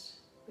relax,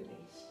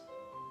 release.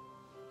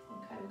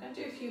 Okay, we're going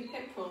to do a few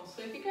hip rolls.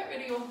 So if you get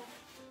rid of your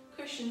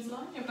cushions, lie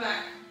on your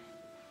back.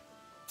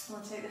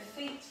 I'll take the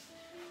feet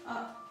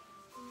up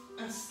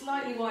and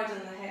slightly wider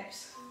than the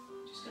hips.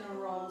 Just going to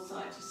roll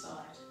side to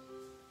side.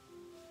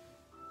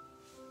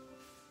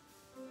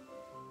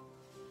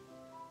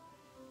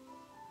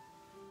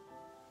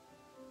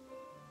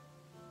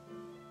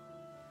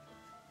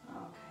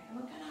 Okay, and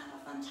we're going to have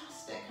a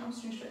fantastic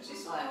hamstring stretch.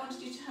 This is why I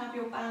wanted you to have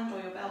your band or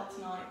your belt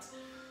tonight.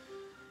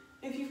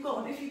 If you've got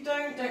one, if you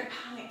don't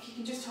panic, you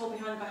can just hold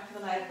behind the back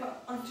of the leg.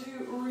 But I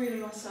do really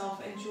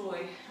myself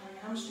enjoy having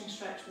a hamstring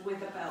stretch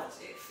with a belt.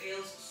 It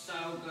feels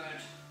so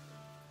good.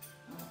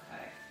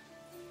 Okay,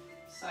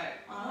 so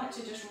I like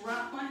to just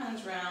wrap my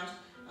hands around,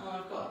 and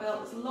I've got a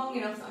belt that's long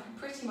enough that I can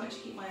pretty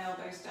much keep my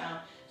elbows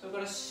down. So I've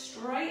got a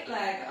straight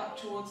leg up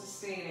towards the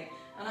ceiling.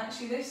 And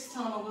actually this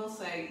time I will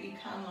say you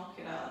can knock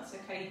it out. That's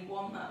okay, you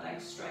want that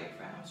leg straight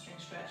for a hamstring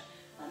stretch.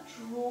 And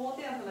draw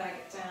the other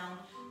leg down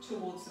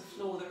towards the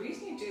floor. The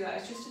reason you do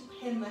that is just to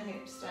pin the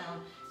hips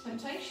down.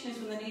 Temptation is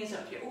when the knee is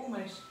up, you're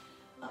almost,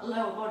 that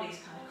lower body's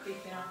kind of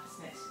creeping up,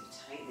 isn't it? So you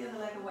take the other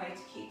leg away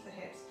to keep the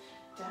hips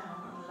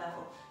down and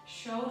level.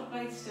 Shoulder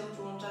blades still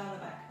drawn down the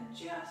back, and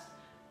just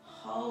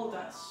hold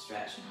that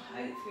stretch, and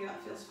hopefully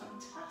that feels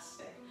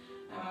fantastic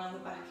around the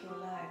back of your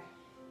leg.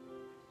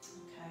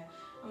 Okay,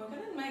 and we're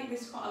going to make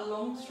this quite a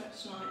long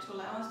stretch tonight to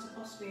allow us to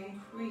possibly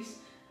increase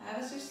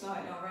ever so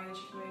slightly our range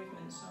of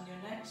movement. So on your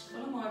next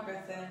full and wide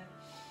breath in,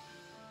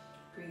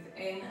 breathe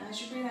in, and as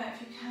you breathe out,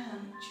 if you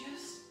can,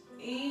 just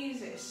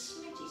ease it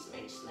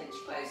smidge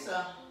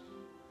closer.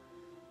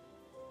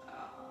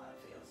 Oh, it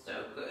feels so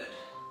good.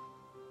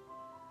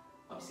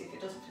 Obviously, if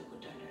it doesn't feel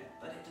good, don't do it,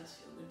 but it does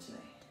feel good to me.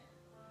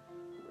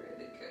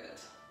 Really good.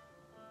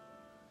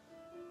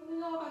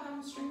 Love a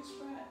hamstring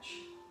stretch.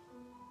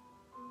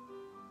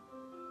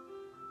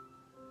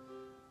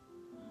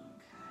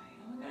 Okay,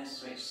 and we're going to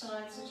switch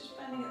sides, so just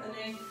bending at the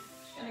knee,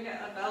 just going to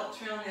get that belt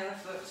around the other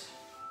foot.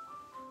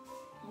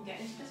 And get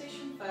into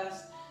position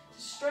first, so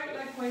straight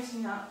leg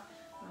pointing up,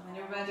 and when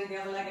you're ready, the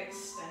other leg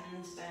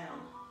extends down.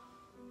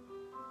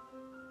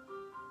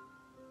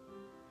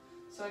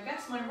 So I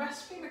guess my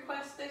recipe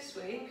request this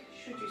week,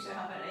 should you so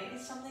have any,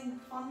 is something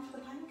fun for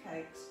the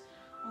pancakes.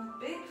 I'm a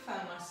big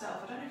fan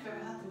myself. I don't know if you've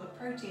ever had them, but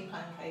protein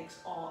pancakes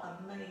are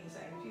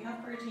amazing. If you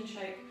have protein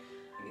shake,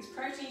 I think it's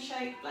protein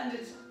shake,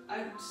 blended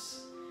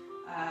oats,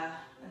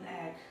 an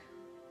egg.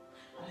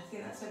 And I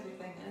think that's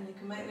everything. And you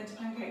can make them into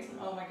pancakes, and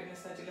oh my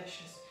goodness, they're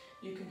delicious.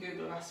 You can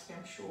Google a recipe,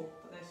 I'm sure,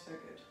 but they're so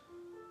good.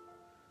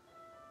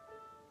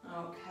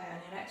 Okay,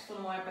 and your next full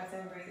and wide breath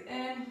in, breathe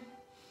in.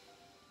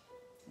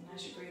 And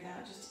as you breathe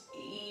out, just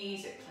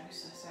ease it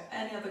closer. So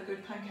any other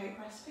good pancake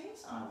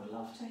recipes, I would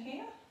love to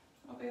hear.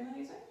 That'll be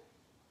amazing.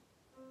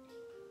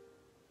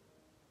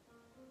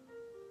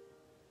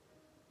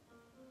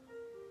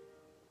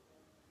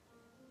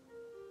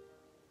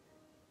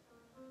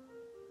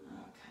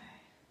 Okay.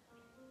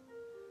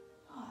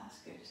 Oh, that's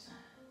good, isn't it?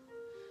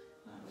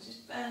 Right, we'll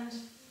just bend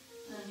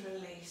and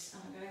release.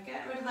 And I'm going to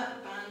get rid of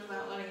that band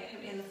without letting it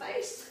hit me in the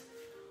face.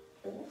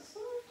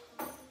 Awesome.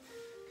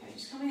 Okay,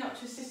 just coming up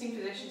to a sitting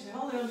position, so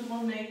holding onto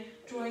one knee,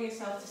 drawing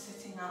yourself to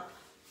sitting up.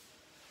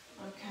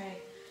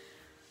 Okay,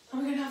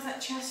 and we're going to have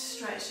that chest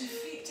stretch, so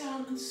feet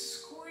down and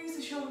squeeze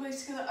the shoulder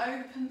blades together,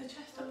 open the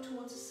chest up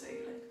towards the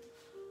ceiling.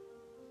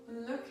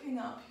 Looking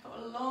up, you've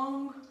got a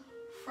long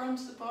front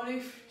of the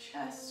body,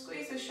 chest,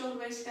 squeeze those shoulder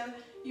blades together.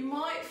 You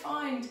might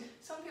find,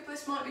 some people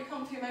this might be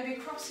comfy, maybe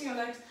crossing your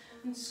legs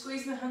and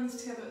squeezing the hands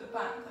together at the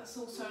back, that's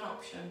also an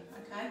option,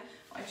 okay?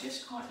 I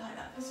just quite like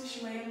that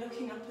position where you're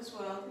looking up as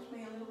well, gives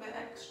me a little bit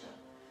extra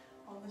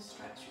on the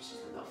stretch, which is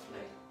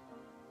lovely.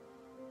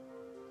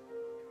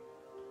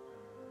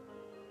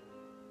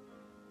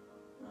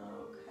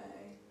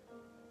 Okay.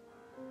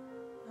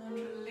 And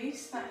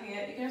release that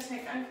here. You're going to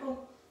take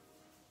ankle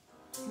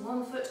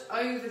one foot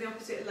over the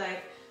opposite leg.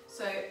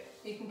 So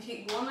you can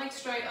keep one leg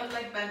straight, other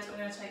leg bent. I'm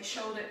going to take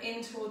shoulder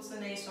in towards the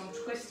knee, so I'm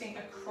twisting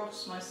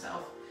across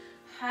myself.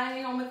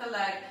 Hanging on with the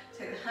leg,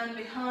 take the hand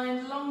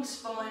behind, long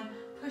spine,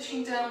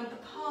 pushing down with the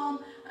palm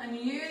and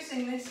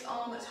using this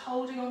arm that's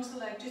holding onto the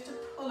leg just to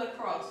pull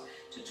across,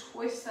 to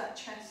twist that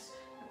chest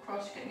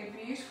across. You're getting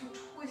a beautiful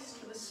twist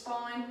for the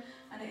spine,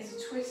 and it is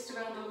a twist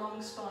around the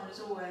long spine as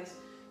always.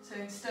 So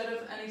instead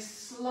of any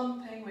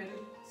slumping, we're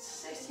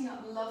sitting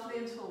up lovely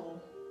and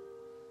tall.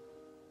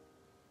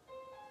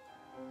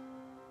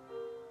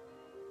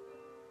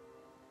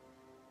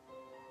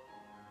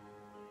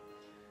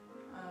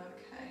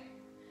 Okay,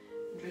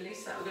 and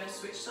release that. We're going to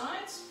switch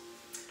sides.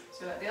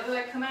 So let the other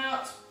leg come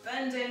out,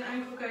 bend in,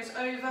 ankle goes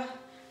over,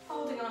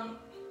 holding on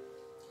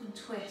and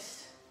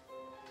twist.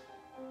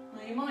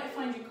 Now you might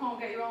find you can't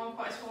get your arm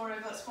quite as far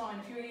over, that's fine.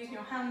 If you're using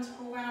your hand to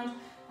pull round,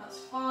 that's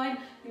fine.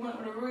 You might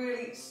want to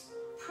really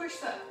push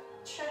that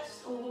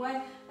chest all the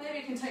way. Maybe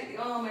you can take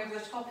the arm over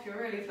the top if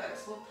you're really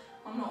flexible.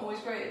 I'm not always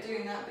great at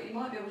doing that, but you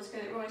might be able to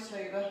get it right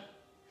over.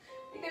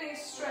 You're getting a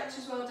stretch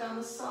as well down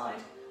the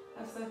side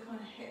of the kind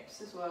of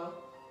hips as well.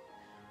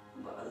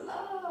 We've got a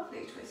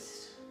lovely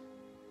twist.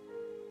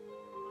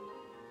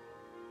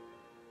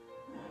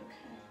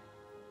 Okay.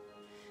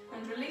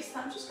 And release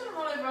that. I'm just going to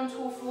roll over onto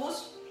all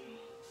fours.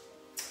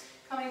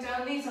 Coming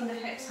down, knees under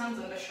hips, hands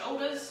under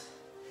shoulders.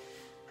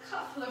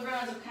 Couple of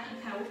rounds of cat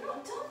and cow. We've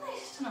not done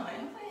this tonight,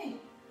 have we?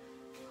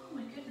 Oh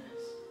my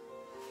goodness.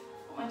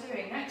 What am I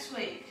doing next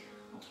week?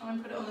 I'll try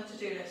and put it on the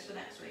to-do list for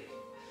next week.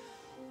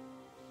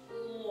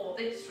 Oh,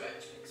 big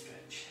stretch, big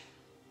stretch.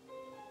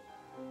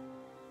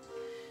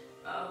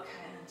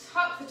 Okay, and then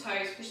tuck the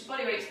toes, push the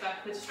body weights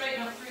backwards,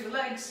 straighten up through the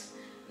legs,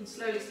 and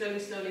slowly, slowly,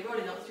 slowly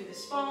rolling up through the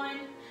spine.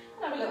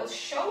 And have a little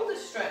shoulder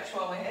stretch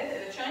while we're here,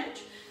 bit of a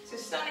change. So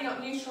standing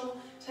up neutral,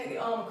 take the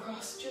arm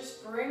across,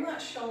 just bring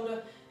that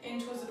shoulder in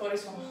towards the body,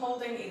 so I'm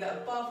holding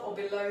either above or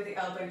below the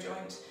elbow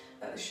joint,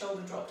 let the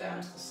shoulder drop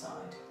down to the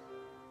side.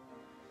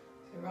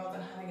 So rather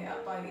than having it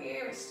up by the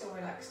ear, it's still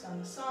relaxed down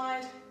the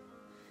side,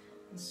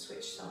 and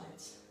switch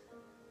sides.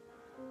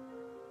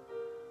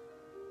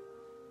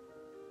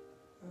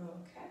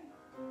 Okay,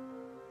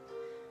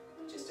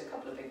 and just a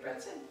couple of big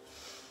breaths in.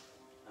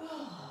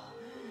 Oh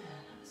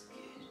man, that was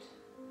good.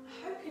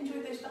 I hope you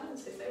enjoyed those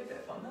balances, they were a bit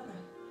of fun, weren't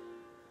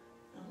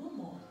they? And one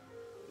more.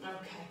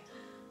 Okay.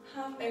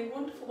 Have a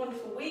wonderful,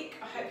 wonderful week.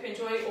 I hope you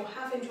enjoy or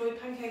have enjoyed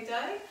Pancake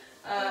Day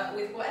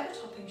with whatever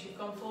toppings you've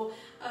gone for.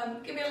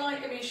 Give me a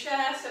like, give me a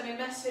share, send me a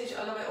message.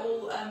 I love it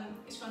all.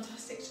 It's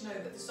fantastic to know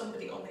that there's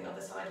somebody on the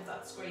other side of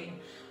that screen.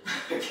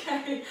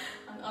 Okay,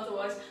 and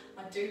otherwise,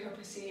 I do hope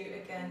I see you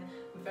again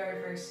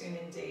very, very soon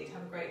indeed.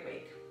 Have a great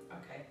week.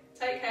 Okay,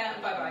 take care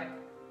and bye-bye.